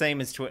 It's the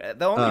same as Twitter.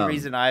 The only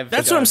reason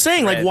that's what I'm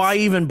saying. Like, why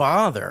even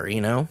bother?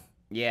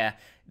 Yeah.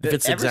 If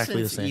it's ever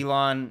exactly the since same.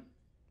 Elon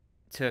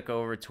took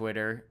over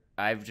Twitter,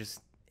 I've just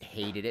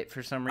hated it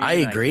for some reason.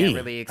 I agree. I can't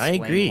really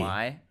explain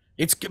why.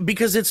 It's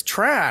because it's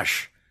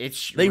trash.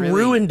 They really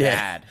ruined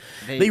bad.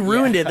 it. They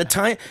ruined it. The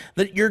time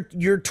that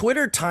your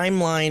Twitter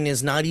timeline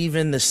is not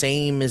even the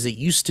same as it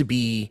used to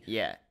be.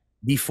 Yeah.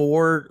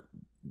 Before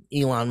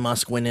Elon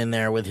Musk went in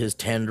there with his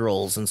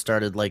tendrils and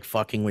started like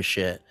fucking with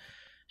shit.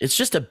 It's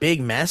just a big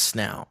mess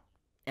now.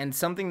 And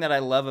something that I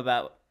love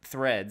about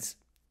Threads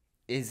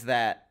is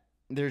that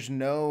there's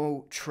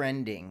no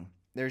trending.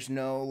 There's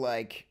no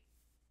like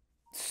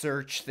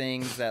search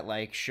things that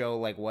like show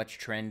like what's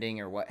trending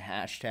or what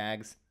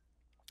hashtags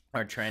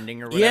are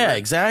trending or whatever. Yeah,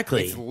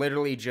 exactly. It's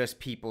literally just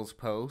people's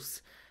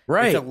posts.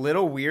 Right. It's a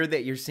little weird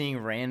that you're seeing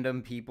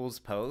random people's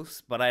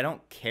posts, but I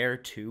don't care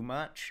too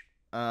much.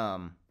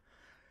 I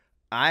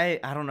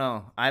don't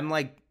know. I'm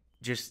like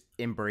just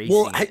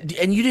embracing it.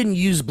 And you didn't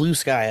use Blue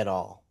Sky at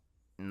all.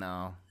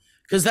 No.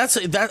 Because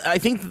I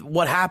think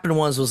what happened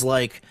was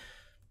like,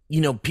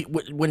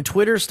 when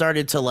Twitter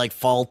started to like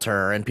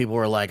falter and people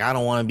were like, I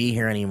don't want to be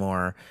here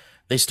anymore,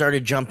 they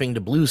started jumping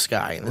to Blue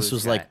Sky. And this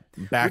was like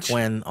back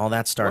when all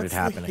that started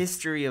happening. The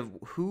history of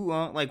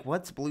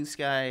what's Blue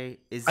Sky?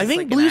 I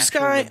think Blue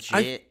Sky,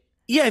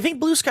 I think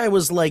Blue Sky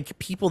was like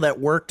people that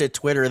worked at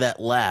Twitter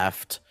that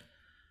left,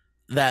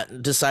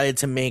 that decided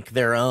to make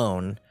their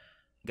own.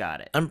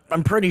 Got it.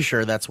 I'm pretty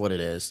sure that's what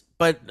it is.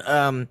 But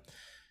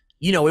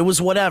it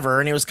was whatever,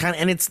 and it was kind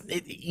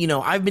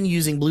of, I've been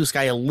using Blue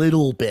Sky a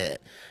little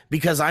bit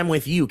because I'm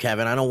with you,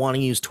 Kevin. I don't want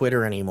to use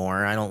Twitter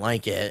anymore. I don't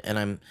like it,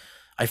 and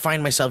I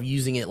find myself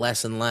using it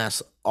less and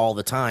less all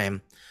the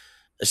time,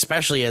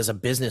 especially as a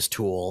business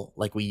tool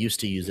like we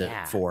used to use it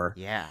for.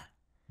 Yeah.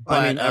 But,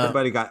 I mean,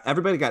 everybody got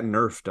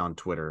nerfed on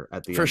Twitter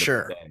at the end of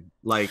the day.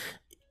 Like,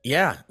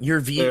 yeah,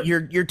 your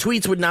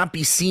tweets would not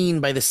be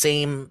seen by the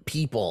same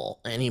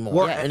people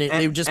anymore, and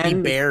they would just be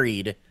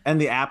buried.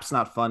 And the app's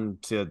not fun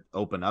to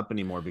open up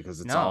anymore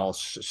because it's all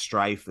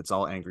strife. It's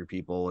all angry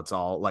people. It's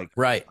all like,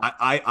 right.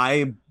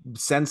 I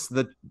sense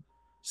the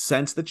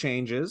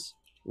changes.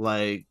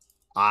 Like,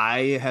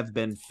 I have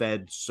been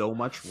fed so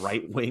much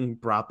right-wing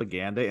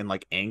propaganda and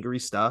like angry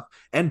stuff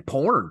and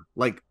porn.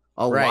 Like,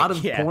 a lot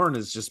of porn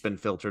has just been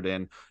filtered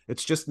in.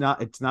 It's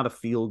not a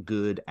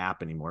feel-good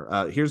app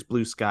anymore. Here's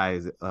Blue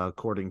Sky,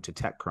 according to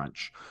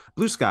TechCrunch.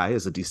 Blue Sky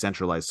is a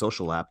decentralized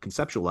social app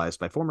conceptualized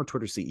by former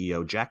Twitter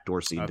CEO Jack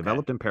Dorsey and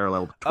developed in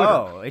parallel with Twitter.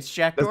 Oh, it's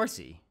Jack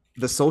Dorsey.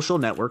 The social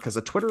network has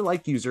a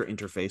Twitter-like user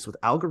interface with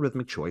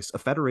algorithmic choice, a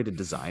federated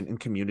design,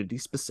 and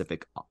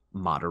community-specific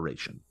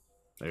moderation.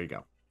 There you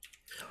go.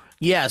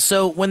 Yeah,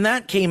 so when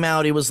that came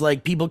out, it was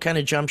like people kind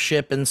of jumped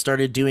ship and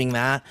started doing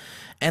that.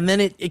 And then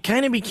it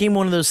kind of became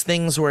one of those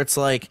things where it's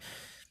like,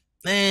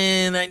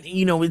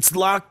 it's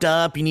locked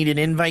up. You need an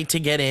invite to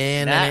get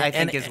in. That I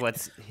think is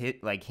what's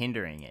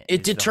hindering it.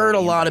 It deterred a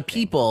lot of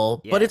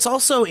people, but it's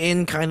also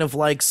in kind of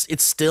like,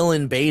 it's still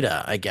in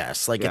beta, I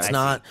guess. Like it's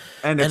not.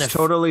 And it's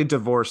totally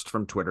divorced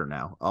from Twitter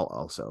now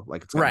also.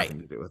 Like it's got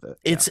nothing to do with it.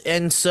 It's,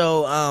 and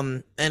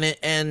so,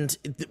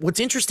 what's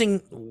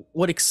interesting,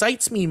 what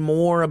excites me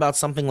more about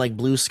something like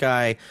Blue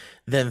Sky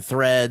than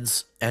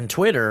Threads and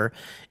Twitter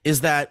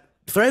is that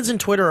Threads and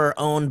Twitter are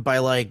owned by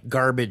like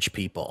garbage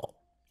people.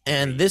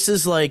 And this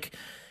is like,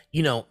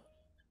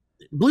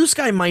 Blue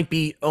Sky might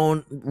be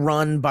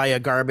run by a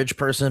garbage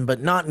person,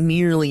 but not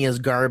nearly as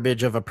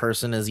garbage of a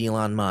person as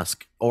Elon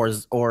Musk or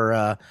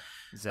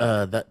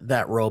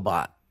that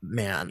robot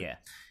man. Yeah.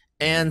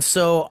 And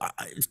so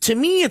to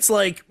me, it's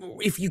like,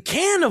 if you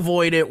can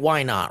avoid it,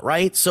 why not?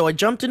 Right. So I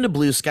jumped into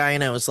Blue Sky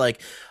and I was like,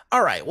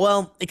 all right,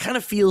 well, it kind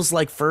of feels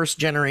like first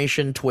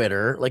generation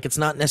Twitter. Like it's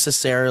not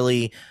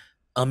necessarily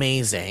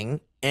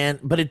amazing.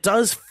 But it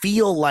does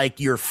feel like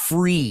you're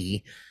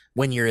free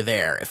when you're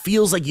there. It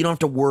feels like you don't have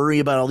to worry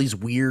about all these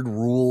weird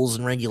rules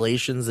and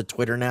regulations that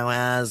Twitter now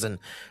has, and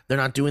they're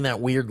not doing that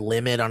weird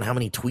limit on how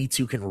many tweets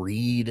you can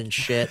read and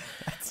shit.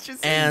 That's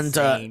just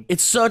insane.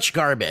 It's such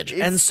garbage.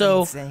 It's and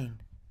so insane.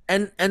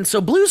 And so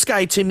Blue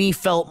Sky to me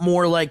felt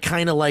more like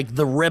kind of like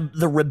the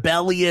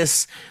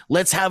rebellious,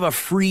 let's have a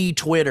free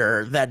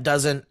Twitter that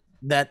doesn't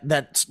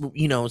that's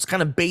it's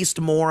kind of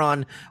based more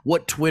on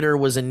what Twitter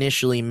was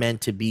initially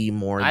meant to be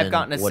more than I've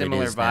gotten a what it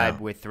similar is vibe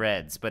now. with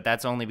Threads, but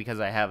that's only because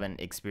I haven't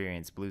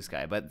experienced Blue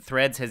Sky. But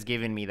Threads has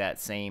given me that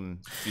same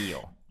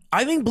feel.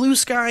 I think Blue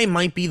Sky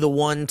might be the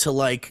one to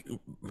like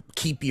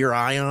keep your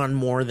eye on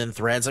more than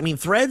Threads. I mean,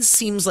 Threads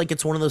seems like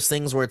it's one of those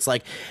things where it's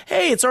like,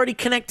 hey, it's already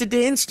connected to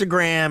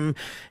Instagram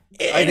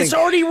and it's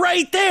already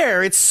right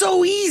there. It's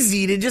so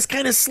easy to just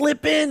kind of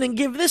slip in and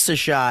give this a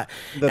shot.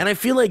 And I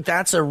feel like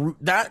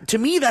to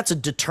me that's a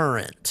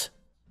deterrent.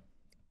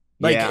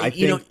 Like, yeah, I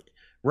think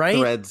right?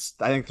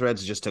 I think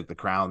Threads just took the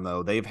crown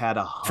though. They've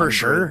had For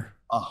sure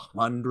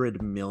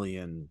 100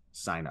 million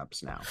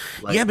signups now.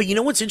 Like, yeah, but you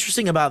know what's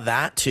interesting about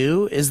that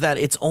too is that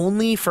it's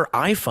only for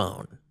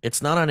iPhone.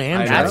 It's not on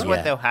Android. That's what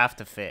yet. they'll have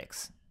to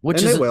fix.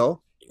 Which and is they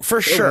will for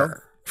They sure. will.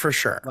 For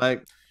sure.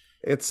 Like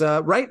it's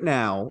right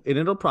now, and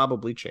it'll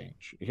probably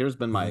change. Here's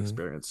been my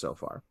experience so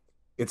far.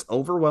 It's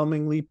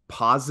overwhelmingly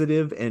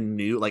positive and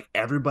new. Like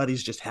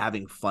everybody's just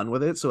having fun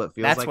with it. So it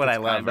feels That's like what it's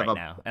I love kind of right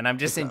now. And I'm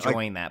just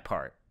enjoying that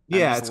part.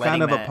 Yeah, it's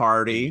kind of a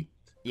party.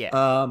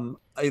 Yeah.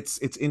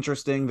 It's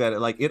interesting that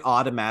it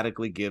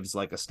automatically gives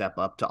like a step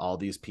up to all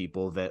these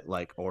people that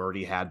like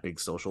already had big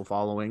social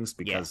followings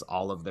because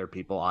all of their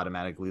people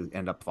automatically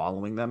end up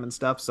following them and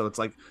stuff. So it's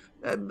like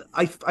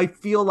I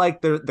feel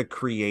like the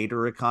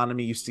creator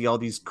economy, you see all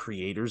these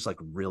creators like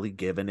really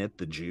giving it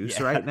the juice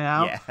right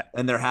now,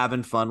 and they're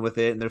having fun with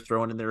it and they're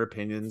throwing in their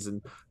opinions.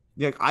 And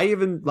I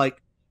even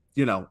like,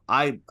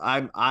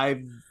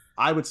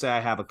 I would say I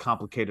have a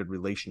complicated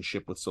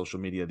relationship with social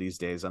media these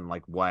days and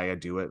like why I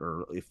do it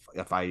or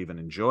if I even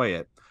enjoy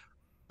it.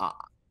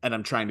 And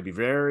I'm trying to be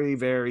very,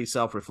 very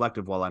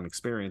self-reflective while I'm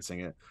experiencing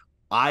it.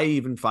 I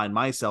even find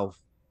myself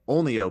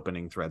only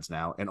opening Threads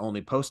now and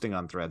only posting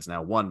on Threads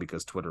now. One,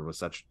 because Twitter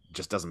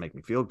just doesn't make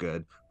me feel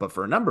good. But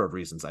for a number of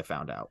reasons I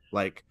found out.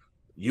 Like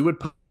you would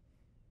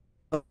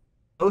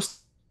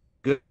post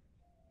good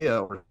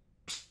or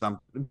something,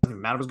 it doesn't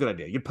matter, it was a good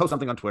idea. You'd post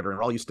something on Twitter and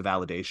we're all used to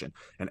validation,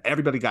 and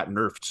everybody got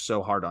nerfed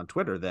so hard on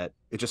Twitter that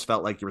it just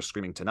felt like you were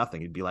screaming to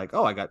nothing. You'd be like,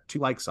 oh, I got 2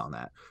 likes on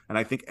that. And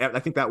I think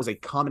that was a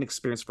common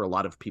experience for a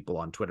lot of people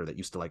on Twitter that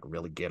used to like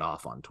really get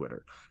off on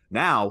Twitter.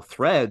 Now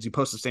Threads, you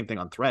post the same thing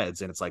on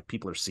Threads and it's like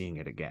people are seeing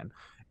it again,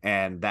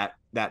 and that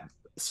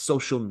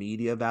social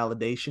media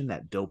validation,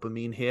 that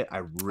dopamine hit, I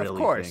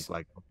really think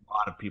like a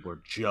lot of people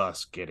are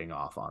just getting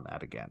off on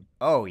that again.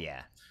 Oh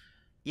yeah.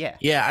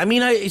 Yeah, I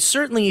mean, I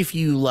certainly if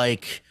you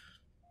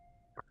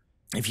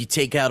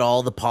take out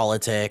all the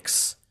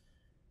politics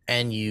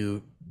and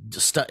you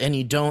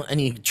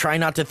try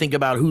not to think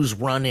about who's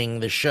running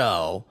the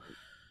show,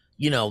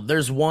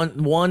 there's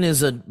one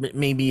is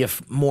maybe a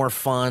more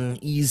fun,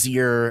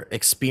 easier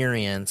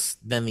experience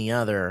than the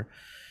other.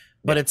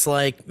 But it's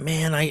like,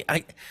 man,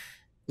 I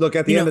look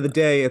at the end of the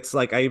day, it's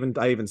like I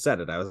even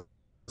said it. I was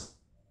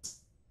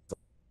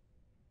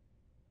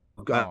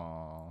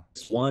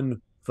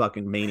one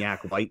fucking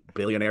maniac white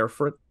billionaire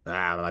for it.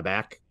 Am I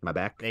back?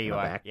 There you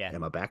are. Yeah.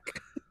 Am I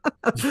back?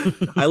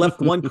 I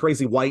left one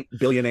crazy white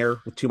billionaire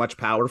with too much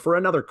power for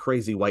another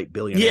crazy white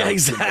billionaire. Yeah,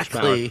 with too much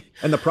exactly. power.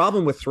 And the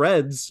problem with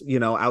Threads,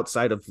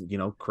 outside of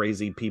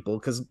crazy people,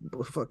 because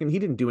fucking he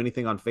didn't do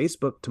anything on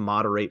Facebook to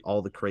moderate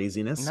all the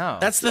craziness. No,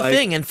 that's the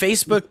thing. And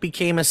Facebook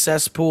became a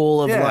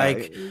cesspool of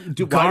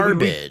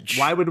garbage.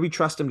 Why would we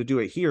trust him to do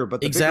it here?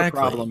 But the bigger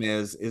problem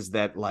is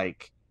that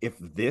like, if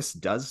this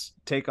does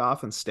take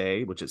off and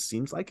stay, which it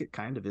seems like it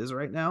kind of is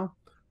right now,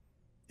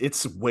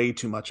 it's way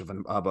too much of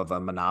a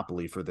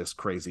monopoly for this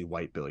crazy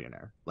white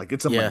billionaire. Like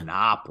it's a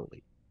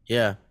monopoly.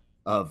 Yeah.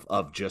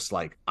 Of just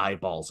like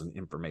eyeballs and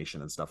information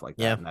and stuff like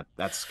that. Yeah. And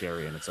that's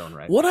scary in its own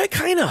right. What I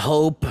kind of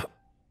hope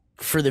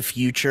for the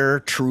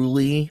future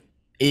truly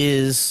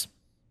is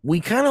we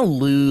kind of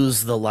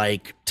lose the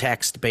like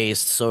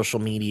text-based social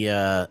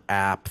media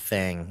app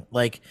thing.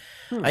 Like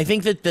I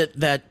think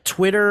that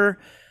Twitter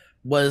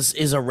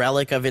is a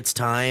relic of its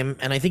time,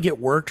 and I think it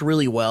worked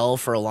really well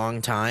for a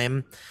long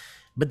time.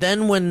 But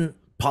then when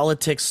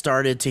politics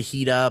started to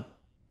heat up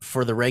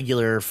for the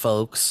regular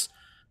folks,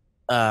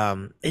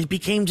 it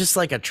became just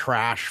like a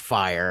trash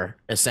fire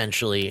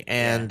essentially.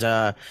 And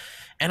I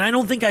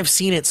don't think I've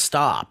seen it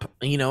stop.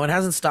 It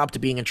hasn't stopped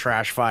being a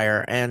trash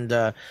fire.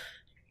 And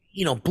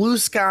Blue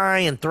Sky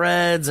and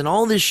Threads and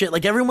all this shit,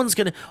 like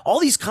all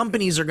these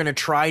companies are gonna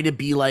try to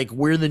be like,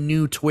 we're the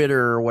new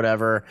Twitter or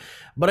whatever.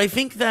 But I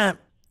think that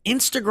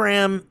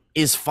Instagram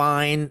is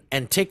fine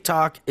and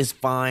TikTok is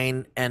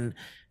fine, and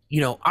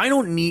I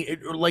don't need,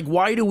 like,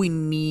 why do we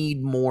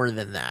need more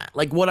than that?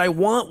 Like what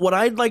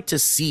I'd like to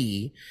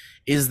see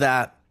is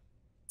that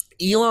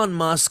Elon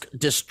Musk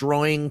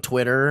destroying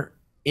Twitter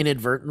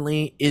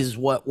inadvertently is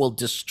what will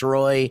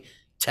destroy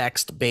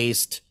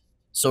text-based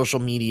social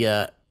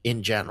media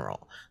in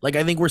general. Like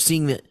I think we're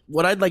seeing that.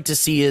 What I'd like to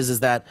see is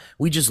that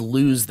we just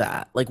lose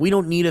that. Like we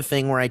don't need a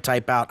thing where I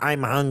type out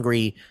 "I'm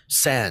hungry,"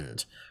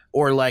 send.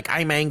 Or like,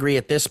 I'm angry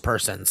at this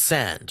person,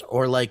 send.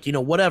 Or like,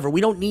 whatever.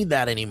 We don't need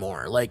that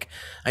anymore. Like,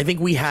 I think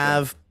we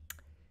have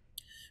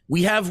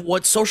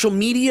what social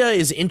media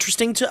is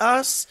interesting to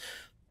us.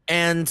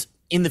 And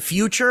in the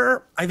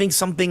future, I think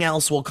something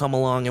else will come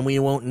along and we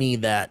won't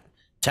need that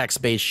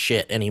text-based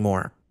shit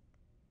anymore.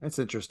 That's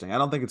interesting. I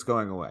don't think it's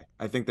going away.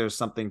 I think there's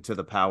something to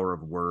the power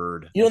of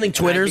word. You don't think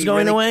Twitter's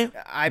going away?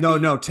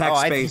 No,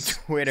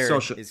 text-based Twitter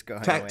social is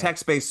going away.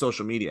 Text-based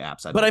social media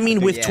apps. But I mean,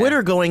 with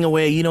Twitter going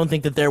away, you don't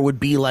think that there would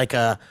be like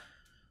a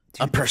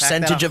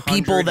percentage of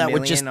people that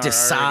would just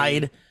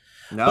decide?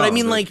 No, but I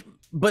mean, like,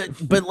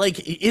 but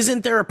like,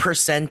 isn't there a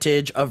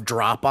percentage of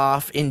drop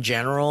off in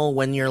general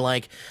when you're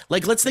like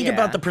let's think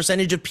about the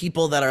percentage of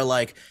people that are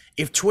like,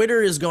 if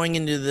Twitter is going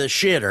into the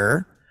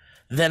shitter,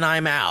 then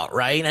I'm out,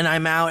 right? And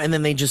I'm out, and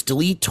then they just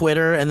delete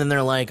Twitter, and then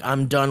they're like,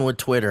 I'm done with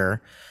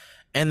Twitter.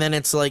 And then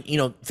it's like, you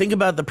know, think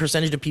about the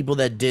percentage of people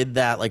that did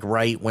that, like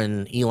right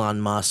when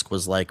Elon Musk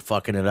was like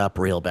fucking it up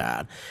real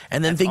bad.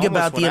 And then think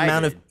about the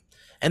amount of,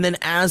 and then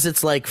as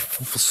it's like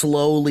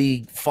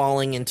slowly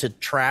falling into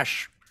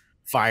trash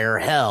fire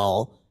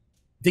hell,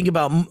 think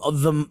about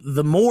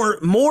the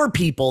more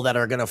people that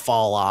are going to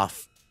fall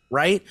off,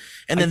 right?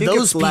 And then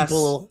those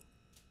people.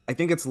 I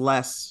think it's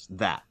less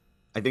that.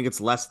 I think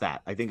it's less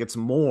that. I think it's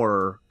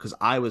more because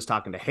I was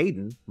talking to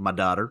Hayden, my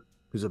daughter,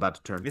 who's about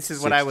to turn. This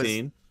is 16. what I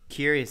was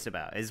curious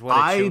about. Is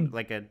what it showed,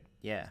 like a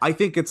I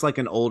think it's like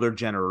an older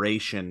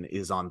generation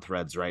is on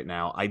Threads right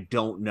now. I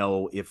don't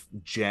know if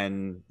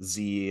Gen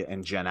Z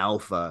and Gen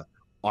Alpha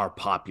are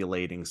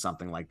populating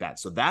something like that.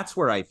 So that's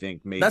where I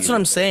think maybe that's what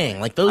I'm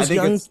saying. Like those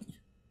young.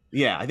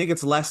 Yeah, I think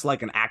it's less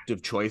like an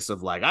active choice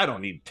of like, I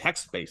don't need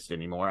text-based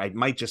anymore. It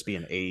might just be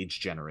an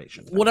age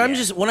generation. What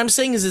I'm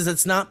saying is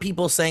it's not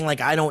people saying like,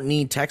 I don't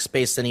need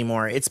text-based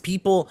anymore.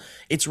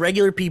 It's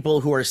regular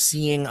people who are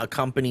seeing a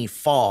company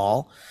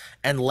fall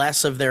and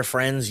less of their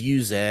friends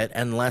use it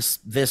and less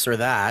this or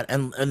that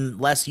and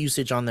less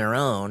usage on their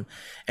own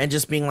and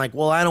just being like,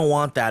 well, I don't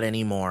want that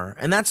anymore.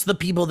 And that's the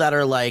people that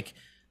are like,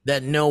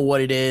 that know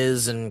what it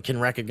is and can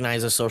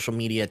recognize a social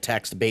media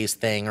text-based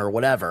thing or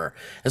whatever.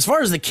 As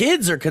far as the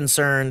kids are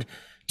concerned,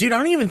 dude, I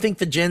don't even think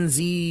the Gen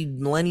Z,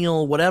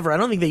 millennial, whatever, I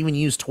don't think they even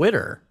use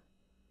Twitter.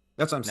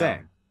 That's what I'm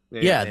saying.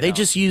 Yeah, they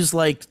just use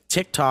like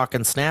TikTok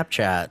and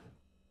Snapchat.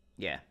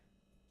 Yeah.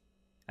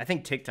 I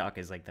think TikTok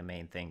is like the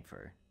main thing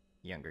for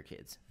younger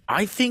kids.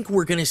 I think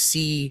we're going to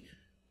see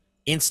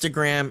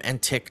Instagram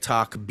and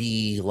TikTok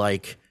be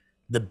like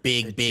the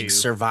big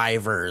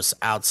survivors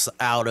out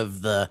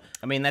of the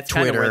that's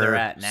Twitter, kind of where they're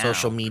at now,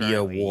 social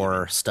media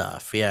war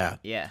stuff. Yeah.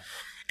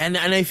 And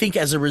I think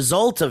as a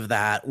result of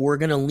that, we're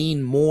going to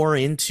lean more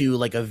into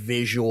like a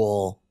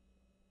visual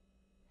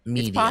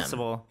medium. It's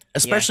possible.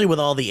 Especially with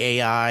all the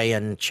AI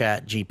and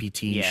chat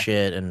GPT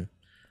shit. And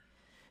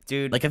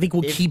dude, like, I think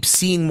we'll keep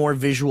seeing more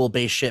visual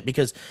based shit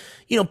because,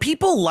 you know,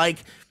 people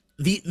like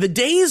the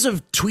days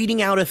of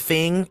tweeting out a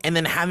thing and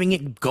then having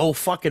it go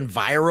fucking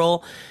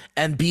viral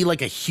and be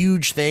like a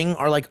huge thing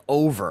are like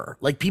over.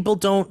 Like people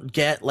don't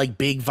get like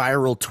big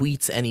viral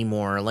tweets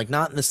anymore, like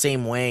not in the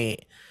same way.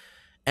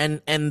 And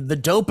the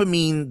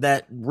dopamine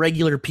that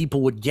regular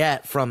people would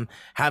get from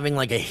having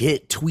like a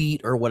hit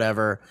tweet or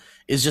whatever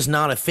is just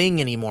not a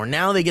thing anymore.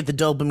 Now they get the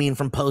dopamine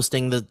from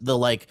posting the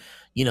like,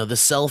 you know, the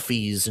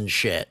selfies and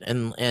shit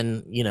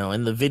and you know,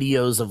 and the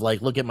videos of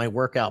like, look at my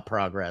workout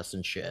progress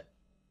and shit.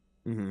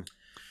 Mm-hmm.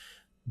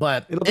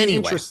 But it'll be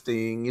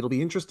interesting. It'll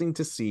be interesting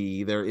to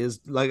see. There is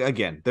like,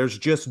 again, there's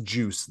just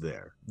juice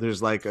there.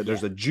 There's like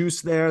there's a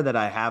juice there that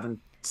I haven't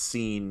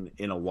seen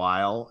in a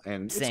while,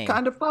 and it's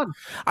kind of fun.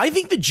 I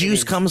think the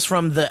juice comes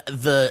from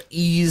the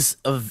ease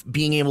of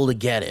being able to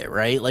get it,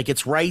 right? Like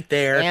it's right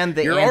there, and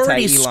you're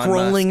already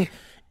scrolling.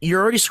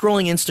 You're already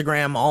scrolling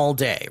Instagram all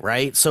day,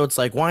 right? So it's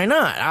like, why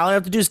not? All I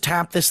have to do is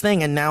tap this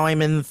thing, and now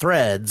I'm in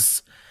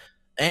Threads.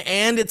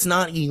 And it's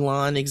not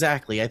Elon,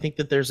 exactly. I think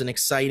that there's an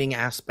exciting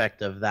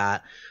aspect of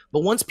that. But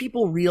once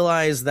people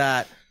realize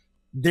that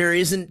you're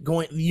not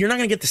going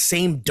to get the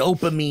same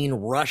dopamine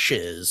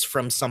rushes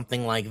from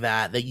something like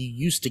that you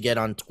used to get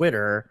on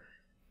Twitter,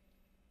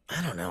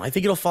 I don't know. I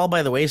think it'll fall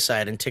by the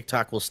wayside and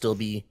TikTok will still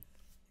be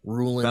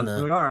ruling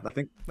I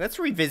think. Let's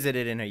revisit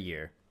it in a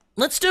year.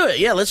 Let's do it.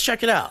 Yeah, let's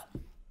check it out.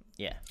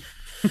 Yeah.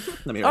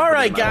 All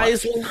right,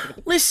 guys. Well,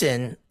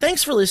 listen,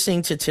 thanks for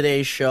listening to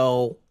today's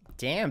show.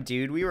 Damn,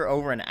 dude, we were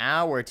over an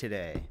hour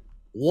today.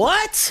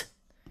 What?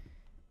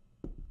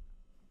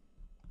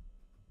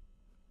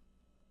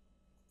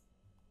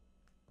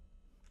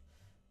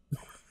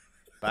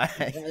 Bye.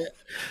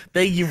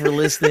 Thank you for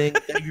listening.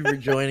 Thank you for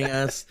joining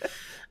us.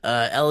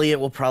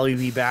 Elliot will probably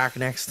be back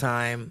next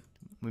time.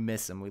 We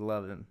miss him. We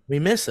love him. We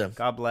miss him.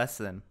 God bless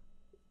them.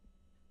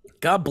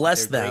 God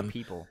bless They're them. great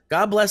people.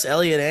 God bless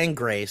Elliot and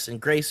Grace. And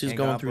Grace, who's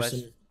going through bless...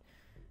 some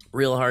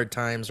real hard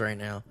times right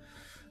now.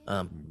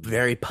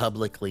 Very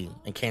publicly.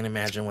 I can't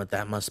imagine what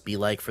that must be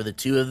like for the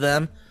two of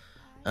them.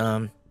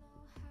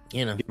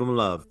 You know, give them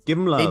love. Give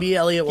them love. Maybe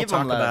Elliot will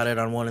talk about it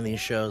on one of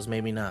these shows.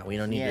 Maybe not. We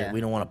don't need to. We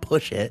don't want to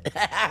push it.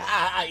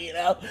 You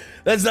know,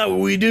 that's not what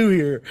we do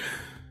here.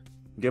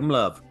 Give them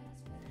love.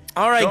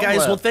 All right, guys.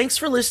 Well, thanks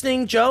for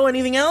listening. Joe,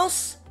 anything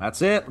else?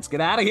 That's it. Let's get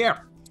out of here.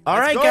 All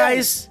right,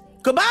 guys.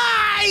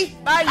 Goodbye.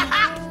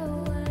 Bye.